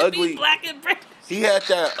had that ugly. Black and British. He had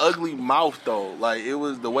that ugly mouth though. Like it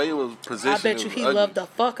was the way it was positioned. I bet you he loved the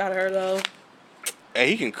fuck out of her though. And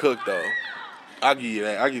he can cook though. I'll give you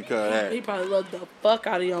that. I can cut that. He probably loved the fuck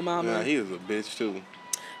out of your mama. Nah, he was a bitch too.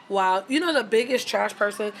 Wow. You know the biggest trash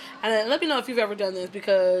person? And let me know if you've ever done this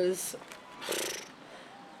because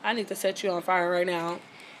I need to set you on fire right now.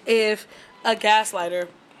 If a gaslighter,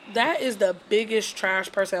 that is the biggest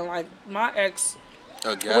trash person. Like my ex,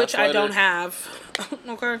 which I don't have,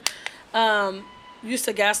 okay, used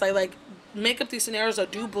to gaslight, like make up these scenarios or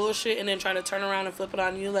do bullshit and then try to turn around and flip it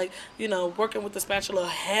on you. Like, you know, working with the spatula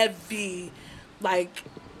heavy, like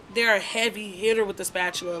they're a heavy hitter with the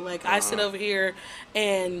spatula. Like I sit over here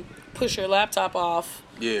and push your laptop off.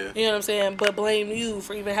 Yeah. You know what I'm saying? But blame you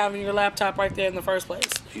for even having your laptop right there in the first place.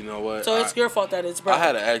 You know what? So it's your fault that it's broken. I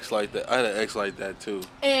had an ex like that. Too.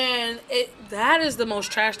 And that is the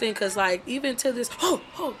most trash thing because, like, even to this...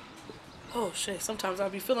 Oh, shit. Sometimes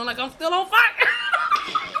I'll be feeling like I'm still on fire.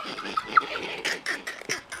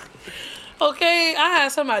 Okay? I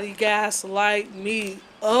had somebody gaslight me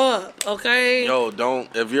up, okay? Yo,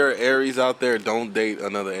 if you're an Aries out there, don't date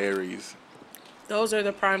another Aries. Those are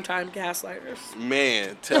the primetime gaslighters.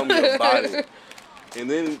 Man, tell me about it. And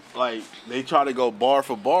then, like, they try to go bar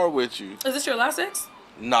for bar with you. Is this your last ex?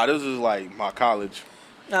 Nah, this was, like, my college.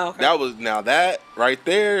 Oh, okay. That right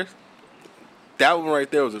there, that one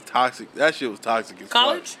right there was that shit was toxic as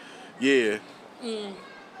college? Fuck. Yeah.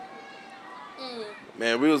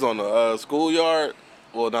 Man, we was on the schoolyard.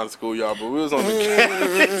 Well, not the schoolyard, but we was on the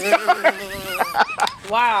campus.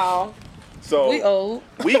 Wow. So we old.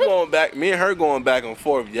 We going back. Me and her going back and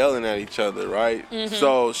forth, yelling at each other, right?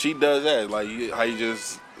 So she does that, like how you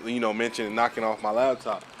just mentioned knocking off my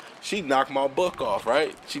laptop. She knocked my book off,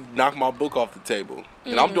 right? She knocked my book off the table,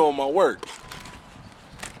 and I'm doing my work.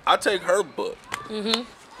 I take her book,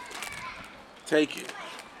 take it,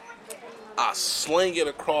 I sling it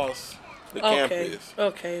across the campus.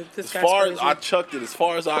 Okay, as far as I chucked it as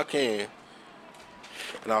far as I can.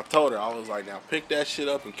 And I told her, I was like, now pick that shit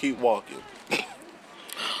up and keep walking.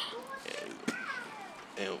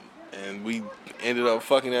 and we ended up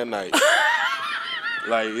fucking that night.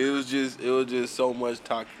 Like, it was just so much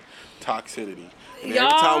toxicity. And every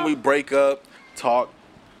time we break up, talk,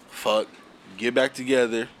 fuck, get back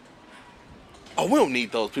together. Oh, we don't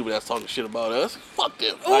need those people that's talking shit about us. Fuck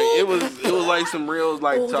them. Like, it was like some real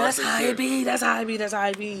toxic that's shit. That's how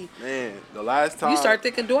I be. Man, the last time you start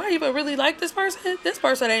thinking, do I even really like this person? This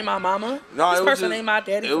person ain't my mama. No, this person ain't my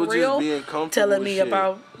daddy for real. Just being comfortable telling me shit.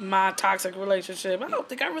 about my toxic relationship. I don't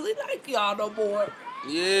think I really like y'all no more.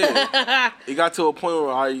 Yeah. It got to a point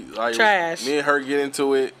where I trash. Me and her get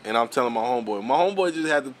into it, and I'm telling my homeboy. My homeboy just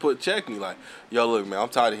had to check me like, yo, look, man, I'm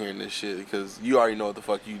tired of hearing this shit because you already know what the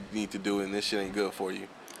fuck you need to do, and this shit ain't good for you.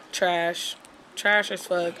 Trash as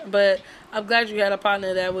fuck. But I'm glad you had a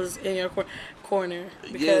partner that was in your corner.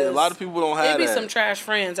 Yeah, a lot of people don't have that. There be some trash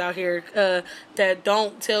friends out here that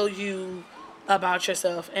don't tell you about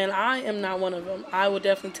yourself, and I am not one of them. I will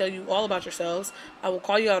definitely tell you all about yourselves. I will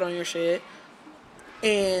call you out on your shit.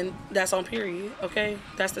 And that's on period, okay?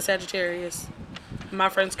 That's the Sagittarius. My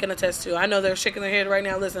friends can attest to. I know they're shaking their head right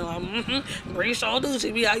now, listening like, Bree Shaw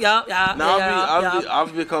Ducey.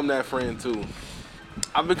 I've become that friend too.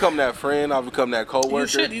 I've become that friend. I've become that coworker. You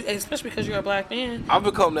should, especially because you're a black man. I've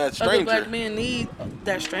become that stranger. Other black men need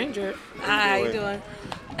that stranger. Hi, how you doing?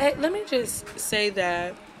 Hey, let me just say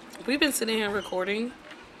that we've been sitting here recording,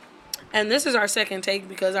 and this is our second take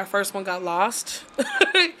because our first one got lost.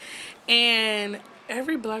 And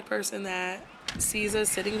every black person that sees us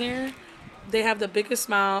sitting here, they have the biggest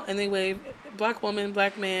smile and they wave, black woman,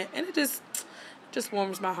 black man, and it just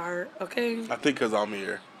warms my heart, okay? I think because I'm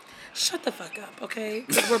here. Shut the fuck up, okay?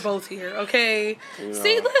 Because we're both here, okay?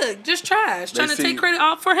 See, look, just trash. Trying to take credit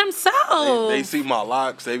off for himself. They see my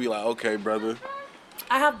locks, they be like, okay, brother.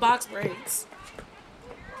 I have box braids.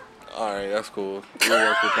 All right, that's cool. We'll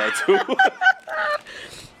work with that too.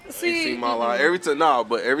 See my lock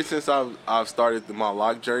ever since I've started my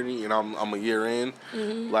lock journey and I'm a year in,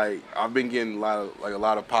 like I've been getting a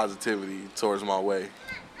lot of positivity towards my way.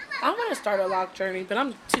 I want to start a lock journey, but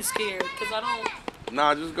I'm too scared because I don't.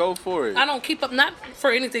 Nah, just go for it. I don't keep up, not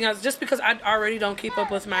for anything else, just because I already don't keep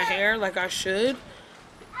up with my hair like I should,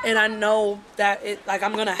 and I know that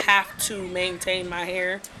I'm gonna have to maintain my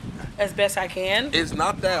hair as best I can. It's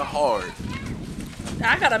not that hard.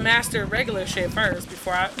 I gotta master regular shit first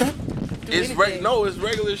before I do anything. It's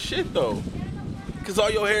regular shit though, cause all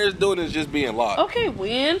your hair is doing is just being locked. Okay,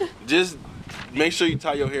 wind. Just make sure you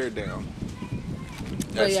tie your hair down.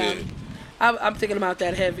 That's it. I'm thinking about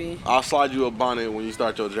that heavy. I'll slide you a bonnet when you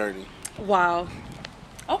start your journey. Wow.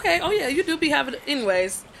 Okay. Oh yeah, you do be having.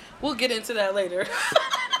 Anyways, we'll get into that later.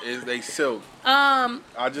 They silk. I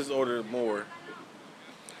just ordered more.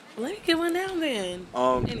 Let me get one down then.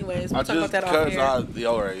 Anyways, we'll talk about that off here.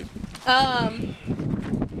 All right.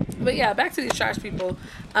 But yeah, back to these trash people.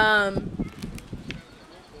 I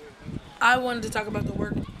wanted to talk about the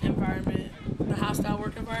work environment, the hostile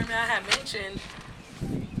work environment. I had mentioned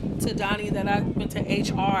to Donnie that I went to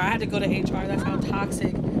HR. I had to go to HR. That's how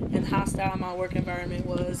toxic and hostile my work environment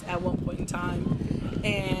was at one point in time.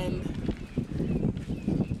 And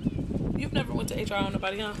you've never went to HR on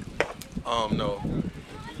nobody, huh? No.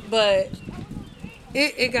 But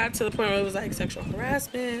it got to the point where it was like sexual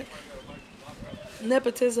harassment,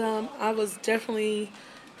 nepotism. I was definitely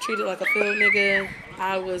treated like a field nigga.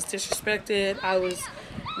 I was disrespected.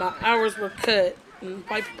 My hours were cut. And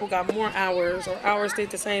white people got more hours, or hours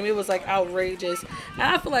stayed the same. It was like outrageous. And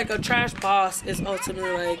I feel like a trash boss is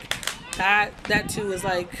ultimately like that too is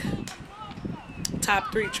like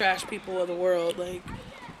top 3 trash people of the world. Like,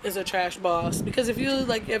 is a trash boss. Because if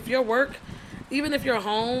your work, even if you're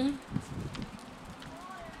home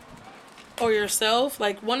or yourself,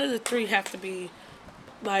 like one of the 3 have to be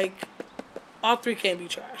like, all 3 can't be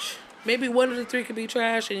trash. Maybe one of the 3 could be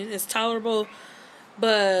trash and it's tolerable.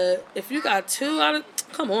 But if you got 2 out of,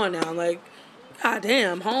 come on now, like,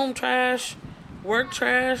 goddamn, home trash, work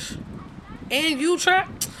trash, and you trash.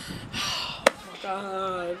 Oh my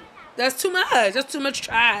God, that's too much. That's too much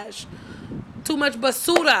trash. Too much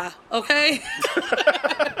basura. Okay.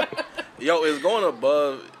 Yo, is going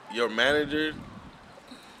above your manager?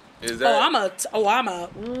 Is that?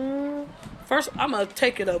 First, I'm gonna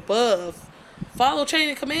take it above. Follow chain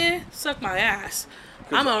of command. Suck my ass.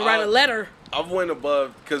 I'm gonna write a letter. I've went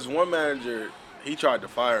above, because one manager, he tried to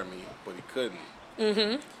fire me, but he couldn't.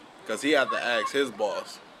 Because he had to ask his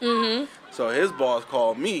boss. So his boss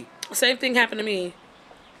called me. Same thing happened to me.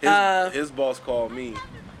 His boss called me,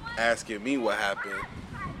 asking me what happened.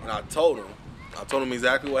 And I told him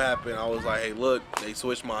exactly what happened. I was like, hey, look, they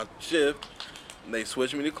switched my shift. They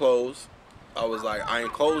switched me to close. I was like, I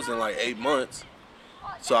ain't closed in like 8 months.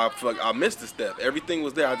 So I missed a step. Everything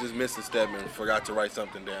was there. I just missed a step and forgot to write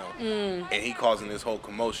something down. And he causing this whole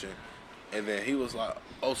commotion. And then he was like,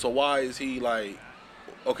 oh, so why is he like,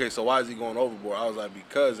 okay, so why is he going overboard? I was like,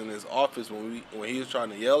 because in his office when he was trying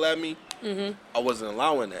to yell at me, I wasn't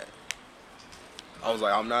allowing that. I was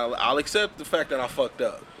like, I'll accept the fact that I fucked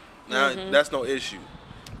up. Now, that's no issue.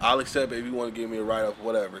 I'll accept it if you want to give me a write-up,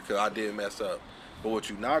 whatever, because I did mess up. But what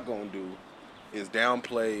you're not going to do is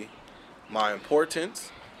downplay my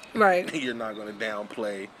importance. Right. You're not going to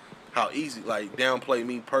downplay how easy, like, downplay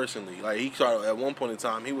me personally. Like, he started, at one point in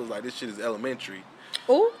time, he was like, this shit is elementary.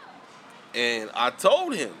 Ooh. And I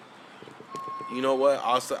told him, you know what?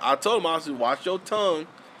 I told him, I said, watch your tongue,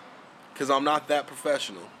 because I'm not that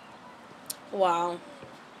professional. Wow.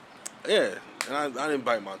 Yeah, and I didn't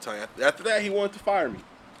bite my tongue. After that, he wanted to fire me.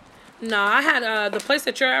 No, I had the place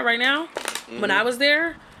that you're at right now. When I was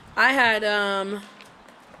there, I had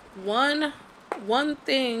one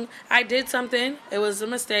thing. I did something. It was a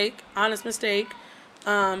mistake, honest mistake,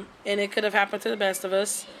 and it could have happened to the best of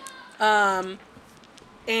us. And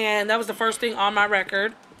that was the first thing on my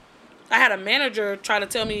record. I had a manager try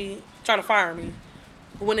to fire me,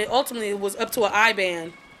 when it ultimately was up to an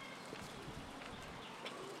I-band.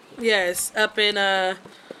 Yes, up in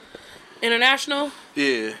International.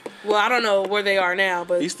 Yeah. Well, I don't know where they are now,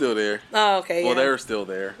 but He's still there. Oh, okay. Well, yeah. they're still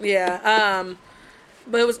there. Yeah.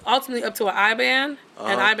 But it was ultimately up to an I-band,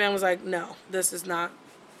 and I-band was like, "No, this is not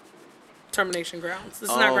termination grounds.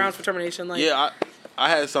 This is not grounds for termination." Like, yeah, I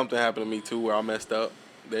had something happen to me too where I messed up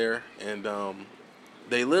there, and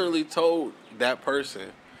they literally told that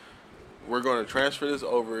person, we're going to transfer this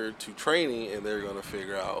over to training, and they're going to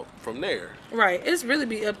figure out from there. Right. It's really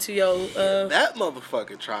be up to your... That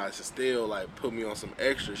motherfucker tries to still, like, put me on some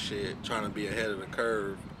extra shit, trying to be ahead of the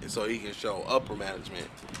curve, so he can show upper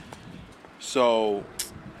management. So,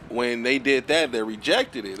 when they did that, they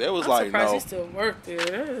rejected it. They was I'm like, surprised no. he still worked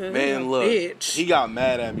there. Man, look, bitch. he got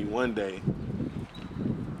mad at me one day,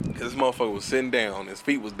 because this motherfucker was sitting down, his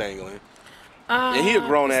feet was dangling. And he a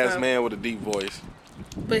grown-ass man with a deep voice.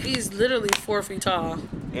 But he's literally 4 feet tall.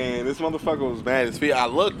 And this motherfucker was mad at his feet. I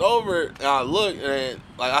looked over, and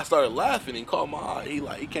like, I started laughing. He caught my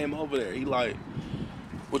eye. He came over there. He like,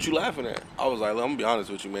 what you laughing at? I was like, I'm gonna be honest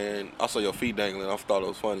with you, man. I saw your feet dangling. I thought it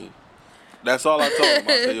was funny. That's all I told him.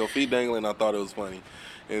 I said, your feet dangling. I thought it was funny.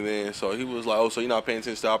 And then, so he was like, oh, so you're not paying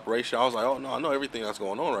attention to the operation? I was like, oh, no, I know everything that's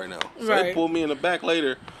going on right now. So they pulled me in the back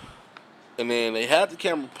later, and then they had the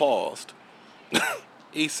camera paused.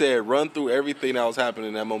 He said, run through everything that was happening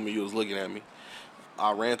in that moment you was looking at me.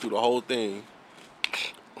 I ran through the whole thing.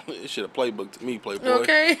 It should have playbook to me, Playboy.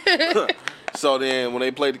 Okay. So then when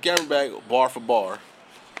they played the camera back, bar for bar.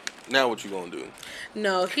 Now what you gonna do?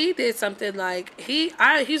 No, he did something like he's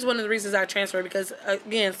one of the reasons I transferred, because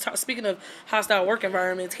again, speaking of hostile work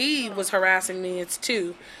environments, he was harassing me. It's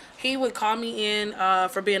too. He would call me in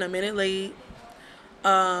for being a minute late.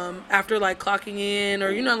 After like clocking in,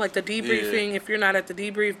 or like the debriefing, if you're not at the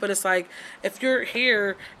debrief, but it's like, if you're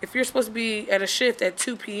supposed to be at a shift at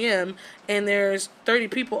 2 p.m. and there's 30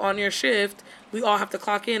 people on your shift, we all have to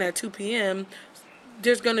clock in at 2 p.m.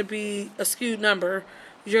 There's going to be a skewed number.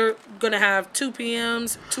 You're going to have 2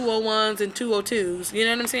 p.m.s, 201s, and 202s. You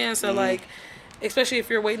know what I'm saying? So like, especially if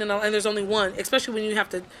you're waiting and there's only one, especially when you have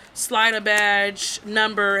to slide a badge,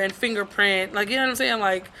 number, and fingerprint, like, you know what I'm saying?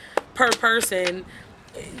 Like, per person,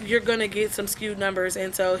 you're gonna get some skewed numbers.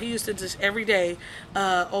 And so he used to just every day,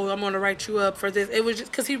 I'm gonna write you up for this. It was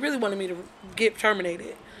just because he really wanted me to get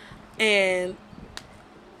terminated. And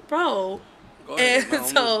bro, and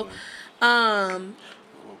so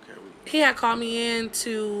he had called me in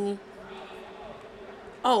to,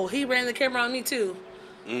 he ran the camera on me too.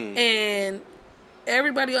 And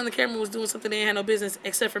everybody on the camera was doing something they ain't had no business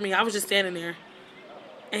except for me. I was just standing there.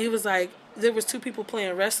 And he was like, there was 2 people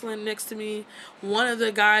playing wrestling next to me. One of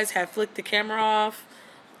the guys had flicked the camera off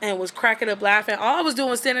and was cracking up laughing. All I was doing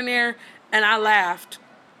was standing there, and I laughed.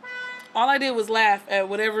 All I did was laugh at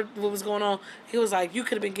what was going on. He was like, you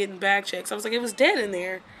could have been getting bag checks. I was like, it was dead in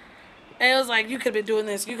there. And it was like, you could have been doing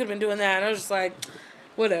this, you could have been doing that. And I was just like,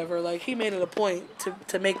 whatever. Like, he made it a point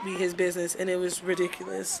to make me his business, and it was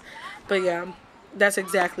ridiculous. But yeah, that's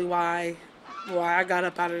exactly why I got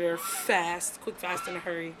up out of there quick, fast, in a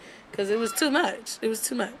hurry. Because it was too much. It was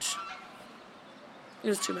too much.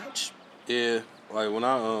 Yeah, like when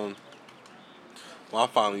I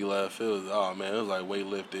finally left, it was like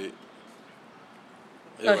weightlifted.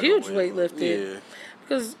 A huge weightlifted. Yeah.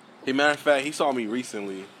 Because matter of fact, he saw me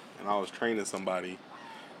recently, and I was training somebody,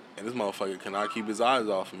 and this motherfucker cannot keep his eyes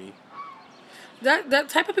off me. that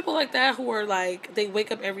type of people like that who are like they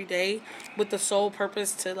wake up every day with the sole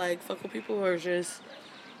purpose to like fuck with people are just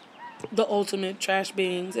the ultimate trash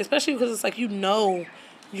beings. Especially because it's like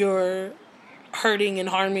you're hurting and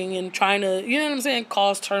harming and trying to, you know what I'm saying,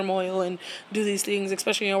 cause turmoil and do these things,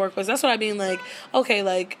 especially in your workplace. That's what I mean. Like, okay,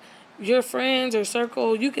 like your friends or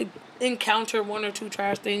circle, you could encounter one or two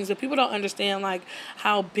trash things, but people don't understand like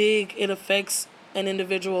how big it affects an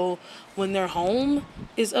individual when their home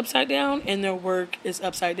is upside down and their work is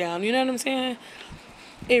upside down. You know what I'm saying?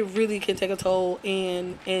 It really can take a toll,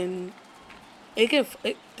 and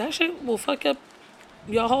that shit will fuck up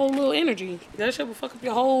your whole little energy. That shit will fuck up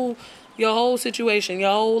your whole situation,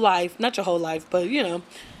 your whole life. Not your whole life, but you know,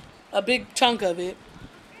 a big chunk of it.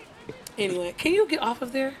 Anyway, can you get off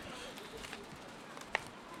of there?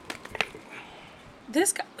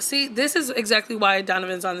 This guy, see, this is exactly why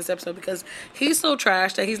Donovan's on this episode, because he's so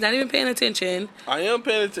trash that he's not even paying attention. I am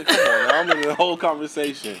paying attention. Come on, now, I'm in the whole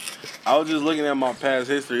conversation. I was just looking at my past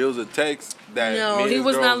history. It was a text that he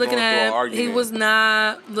was not looking at. He was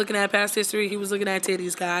not looking at past history. He was looking at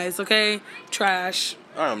titties, guys. Okay, trash.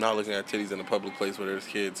 I am not looking at titties in a public place where there's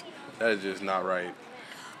kids. That is just not right.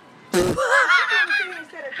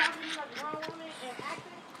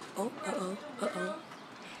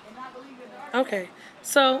 Okay,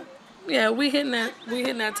 so yeah, we hitting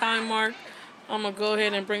that time mark. I'm gonna go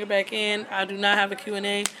ahead and bring it back in. I do not have a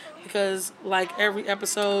Q&A because, like every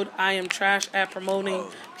episode, I am trash at promoting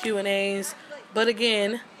Q&As. But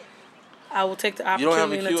again, I will take the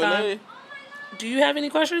opportunity and the time. You don't have a Q&A? Do you have any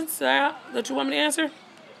questions that you want me to answer?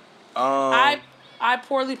 I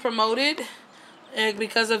poorly promoted. And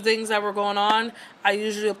because of things that were going on, I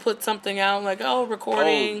usually put something out like,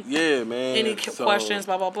 recording. Oh, yeah, man. Any questions,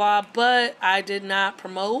 blah, blah, blah. But I did not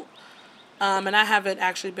promote. And I haven't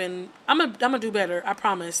actually been... I'm gonna do better. I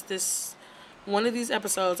promise. One of these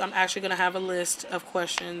episodes, I'm actually going to have a list of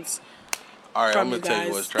questions. All right, I'm going to tell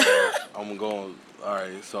you what's trash. I'm going to go on... All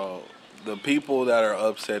right, so the people that are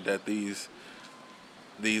upset that these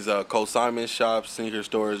consignment shops, sneaker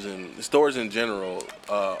stores, and stores in general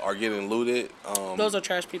are getting looted. Those are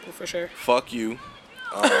trash people for sure. Fuck you.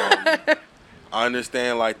 I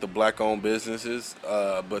understand like the black-owned businesses,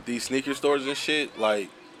 but these sneaker stores and shit, I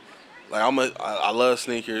love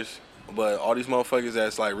sneakers, but all these motherfuckers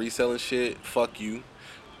that's like reselling shit, fuck you.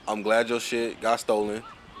 I'm glad your shit got stolen.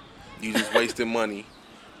 You just wasted money.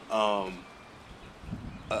 All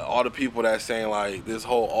the people that's saying like this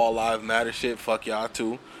whole all lives matter shit, fuck y'all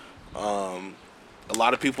too. A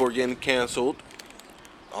lot of people are getting canceled.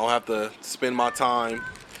 I don't have to spend my time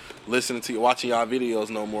watching y'all videos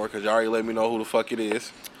no more because y'all already let me know who the fuck it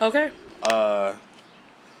is. Okay.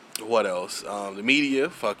 What else? The media,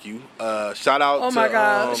 fuck you. Shout out to... Oh my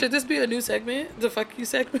God. Should this be a new segment? The fuck you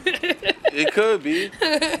segment? It could be.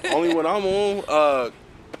 Only when I'm on.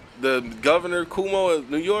 The governor, Cuomo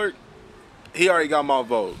of New York, he already got my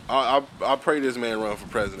vote. I pray this man run for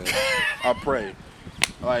president. I pray.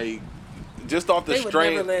 Like, just off the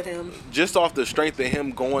strength, never let him. Just off the strength of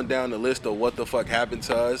him going down the list of what the fuck happened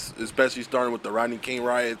to us, especially starting with the Rodney King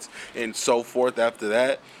riots and so forth after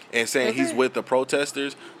that, and saying he's with the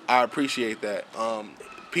protesters, I appreciate that.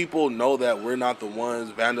 People know that we're not the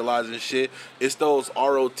ones vandalizing shit. It's those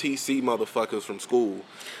ROTC motherfuckers from school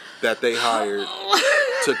that they hired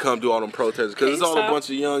to come do all them protests. Because it's all a bunch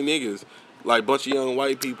of young niggas. Like, bunch of young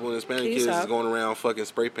white people and Hispanic kids is going around fucking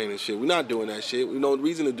spray painting shit. We're not doing that shit. We no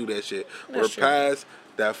reason to do that shit. We're past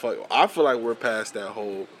that I feel like we're past that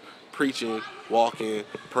whole preaching, walking,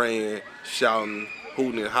 praying, shouting,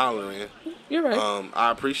 hooting, and hollering. You're right. I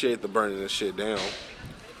appreciate the burning this shit down.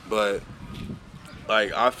 But,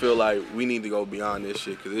 like, I feel like we need to go beyond this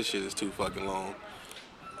shit because this shit is too fucking long.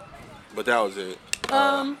 But that was it.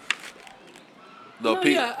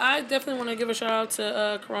 Yeah, I definitely want to give a shout out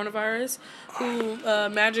to coronavirus, who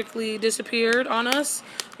magically disappeared on us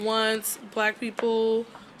once black people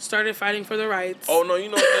started fighting for their rights. Oh no, you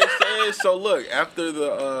know what they said? So look, after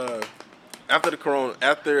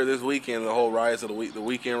this weekend, the whole riots of the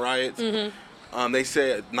weekend riots, they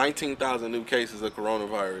said 19,000 new cases of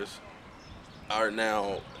coronavirus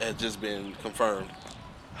have just been confirmed.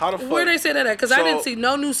 How the fuck? Where they say that at? Because I didn't see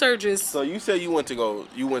no new surges. So you said you went to go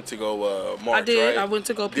march, I did. Right? I went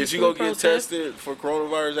to go Did you go get tested for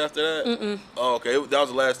coronavirus after that? Mm-mm. Oh, okay. That was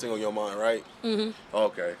the last thing on your mind, right? Mm-hmm.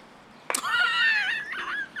 Okay.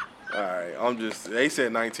 All right. They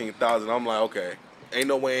said 19,000. I'm like, okay. Ain't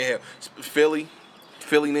no way in hell. Philly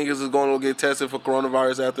niggas is going to get tested for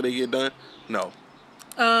coronavirus after they get done? No.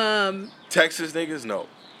 Texas niggas? No.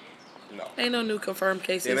 No. Ain't no new confirmed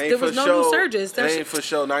cases. There was no new surges. It ain't for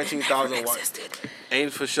sure 19,000 white.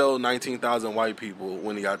 Ain't for sure 19,000 white people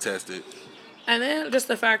when he got tested. And then just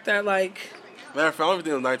the fact that, like... Matter of fact, I only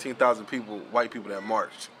think it was 19,000 people, white people that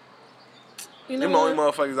marched. You know them what? Only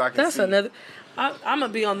motherfuckers I can That's see. another... I'm going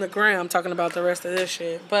to be on the gram talking about the rest of this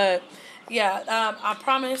shit. But, yeah, I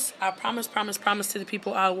promise to the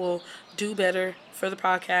people I will do better for the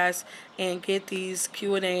podcast and get these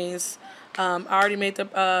Q&As. I already made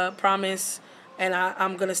the promise, and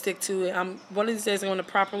I'm going to stick to it. One of these days I'm going to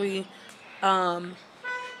properly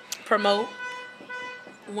promote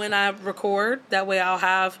when I record. That way I'll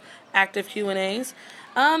have active Q&As.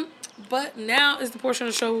 But now is the portion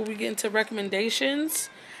of the show where we get into recommendations.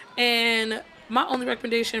 And my only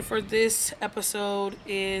recommendation for this episode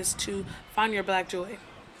is to find your black joy.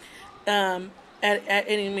 At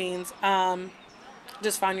any means.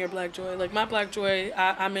 Just find your black joy. Like, my black joy,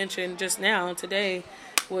 I mentioned just now, today,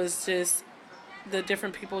 was just the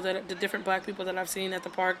different black people that I've seen at the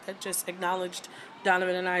park that just acknowledged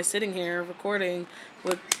Donovan and I sitting here recording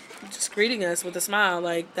with just greeting us with a smile.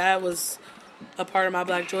 Like, that was a part of my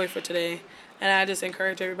black joy for today. And I just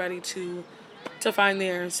encourage everybody to find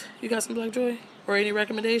theirs. You got some black joy? Or any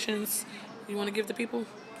recommendations you want to give the people?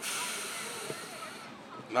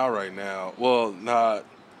 Not right now. Well, not...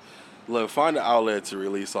 Look, find an outlet to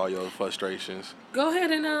release all your frustrations. Go ahead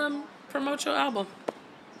and promote your album.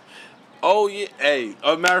 Oh, yeah. Hey,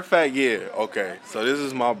 a matter of fact, yeah. Okay, so this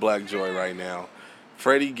is my black joy right now.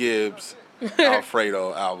 Freddie Gibbs'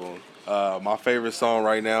 Alfredo album. My favorite song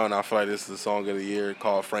right now, and I feel like this is the song of the year,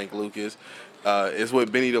 called Frank Lucas. It's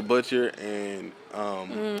with Benny the Butcher, and...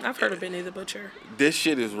 I've heard of Benny the Butcher. This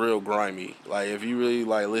shit is real grimy. Like, if you really,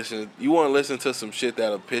 like, you want to listen to some shit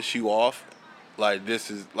that'll piss you off, like, this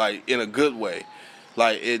is, like, in a good way.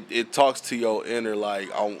 Like, it talks to your inner, like,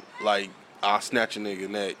 I'll snatch a nigga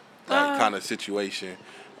neck, like, kind of situation.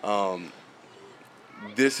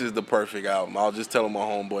 This is the perfect album. I'll just tell him my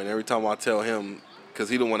homeboy, and every time I tell him, because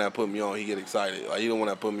he the one that put me on, he get excited. Like, he the one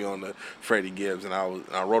that put me on the Freddie Gibbs, and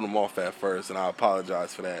I wrote him off at first, and I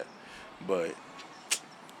apologize for that. But,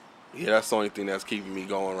 yeah, that's the only thing that's keeping me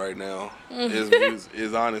going right now.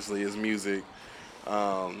 Is honestly, is music.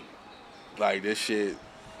 Like, this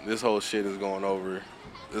whole shit is going over.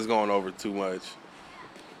 It's going over too much.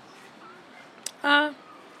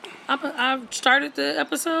 I've started the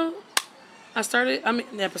episode. I started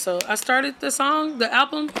the song, the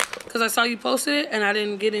album, because I saw you posted it, and I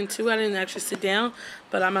didn't actually sit down,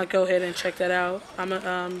 but I'm going to go ahead and check that out. I'm going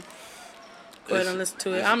to go ahead and listen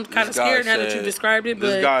to it. I'm kind of scared now that you described it, but...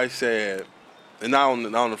 This guy said, and not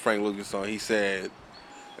on the Frank Lucas song, he said,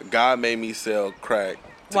 God made me sell crack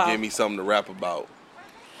to give me something to rap about.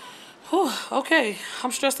 Whew, okay,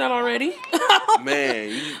 I'm stressed out already.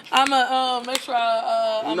 Man, I'm gonna make sure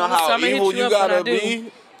you know how evil you gotta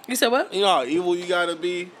be. You said what? You know how evil you gotta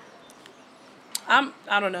be. I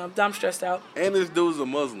don't know. I'm stressed out. And this dude's a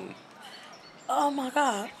Muslim. Oh my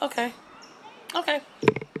God. Okay. Man,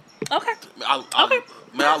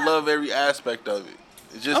 I love every aspect of it.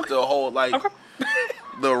 It's just the whole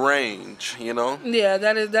the range, you know? Yeah,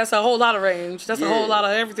 that's a whole lot of range. That's a whole lot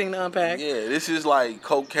of everything to unpack. Yeah, this is like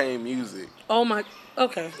cocaine music. Oh my,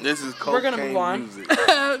 okay. This is cocaine. We're gonna move on. Music.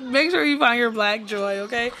 Make sure you find your black joy,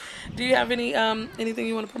 okay? Do you have anything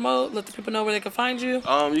you want to promote? Let the people know where they can find you.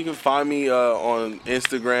 You can find me on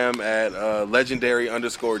Instagram at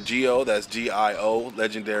legendary_GIO. That's GIO,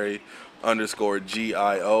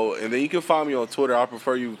 legendary_GIO. And then you can find me on Twitter. I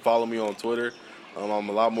prefer you follow me on Twitter. I'm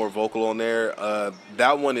a lot more vocal on there.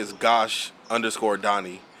 That one is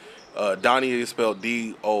Gosh_Donnie. Donnie is spelled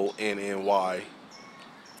DONNY.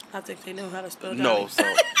 I think they know how to spell Donnie. No, so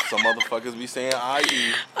some motherfuckers be saying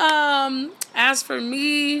IE. As for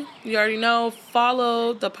me, you already know,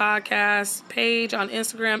 follow the podcast page on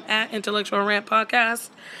Instagram at Intellectual Rant Podcast.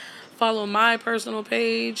 Follow my personal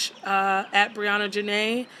page at Brianna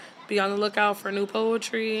Janae. Be on the lookout for new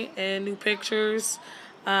poetry and new pictures.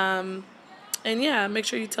 And yeah, make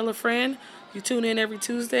sure you tell a friend. You tune in every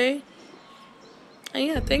Tuesday. And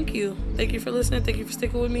yeah, thank you. Thank you for listening. Thank you for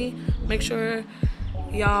sticking with me. Make sure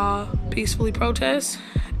y'all peacefully protest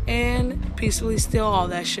and peacefully steal all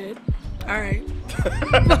that shit. All right.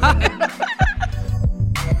 Bye.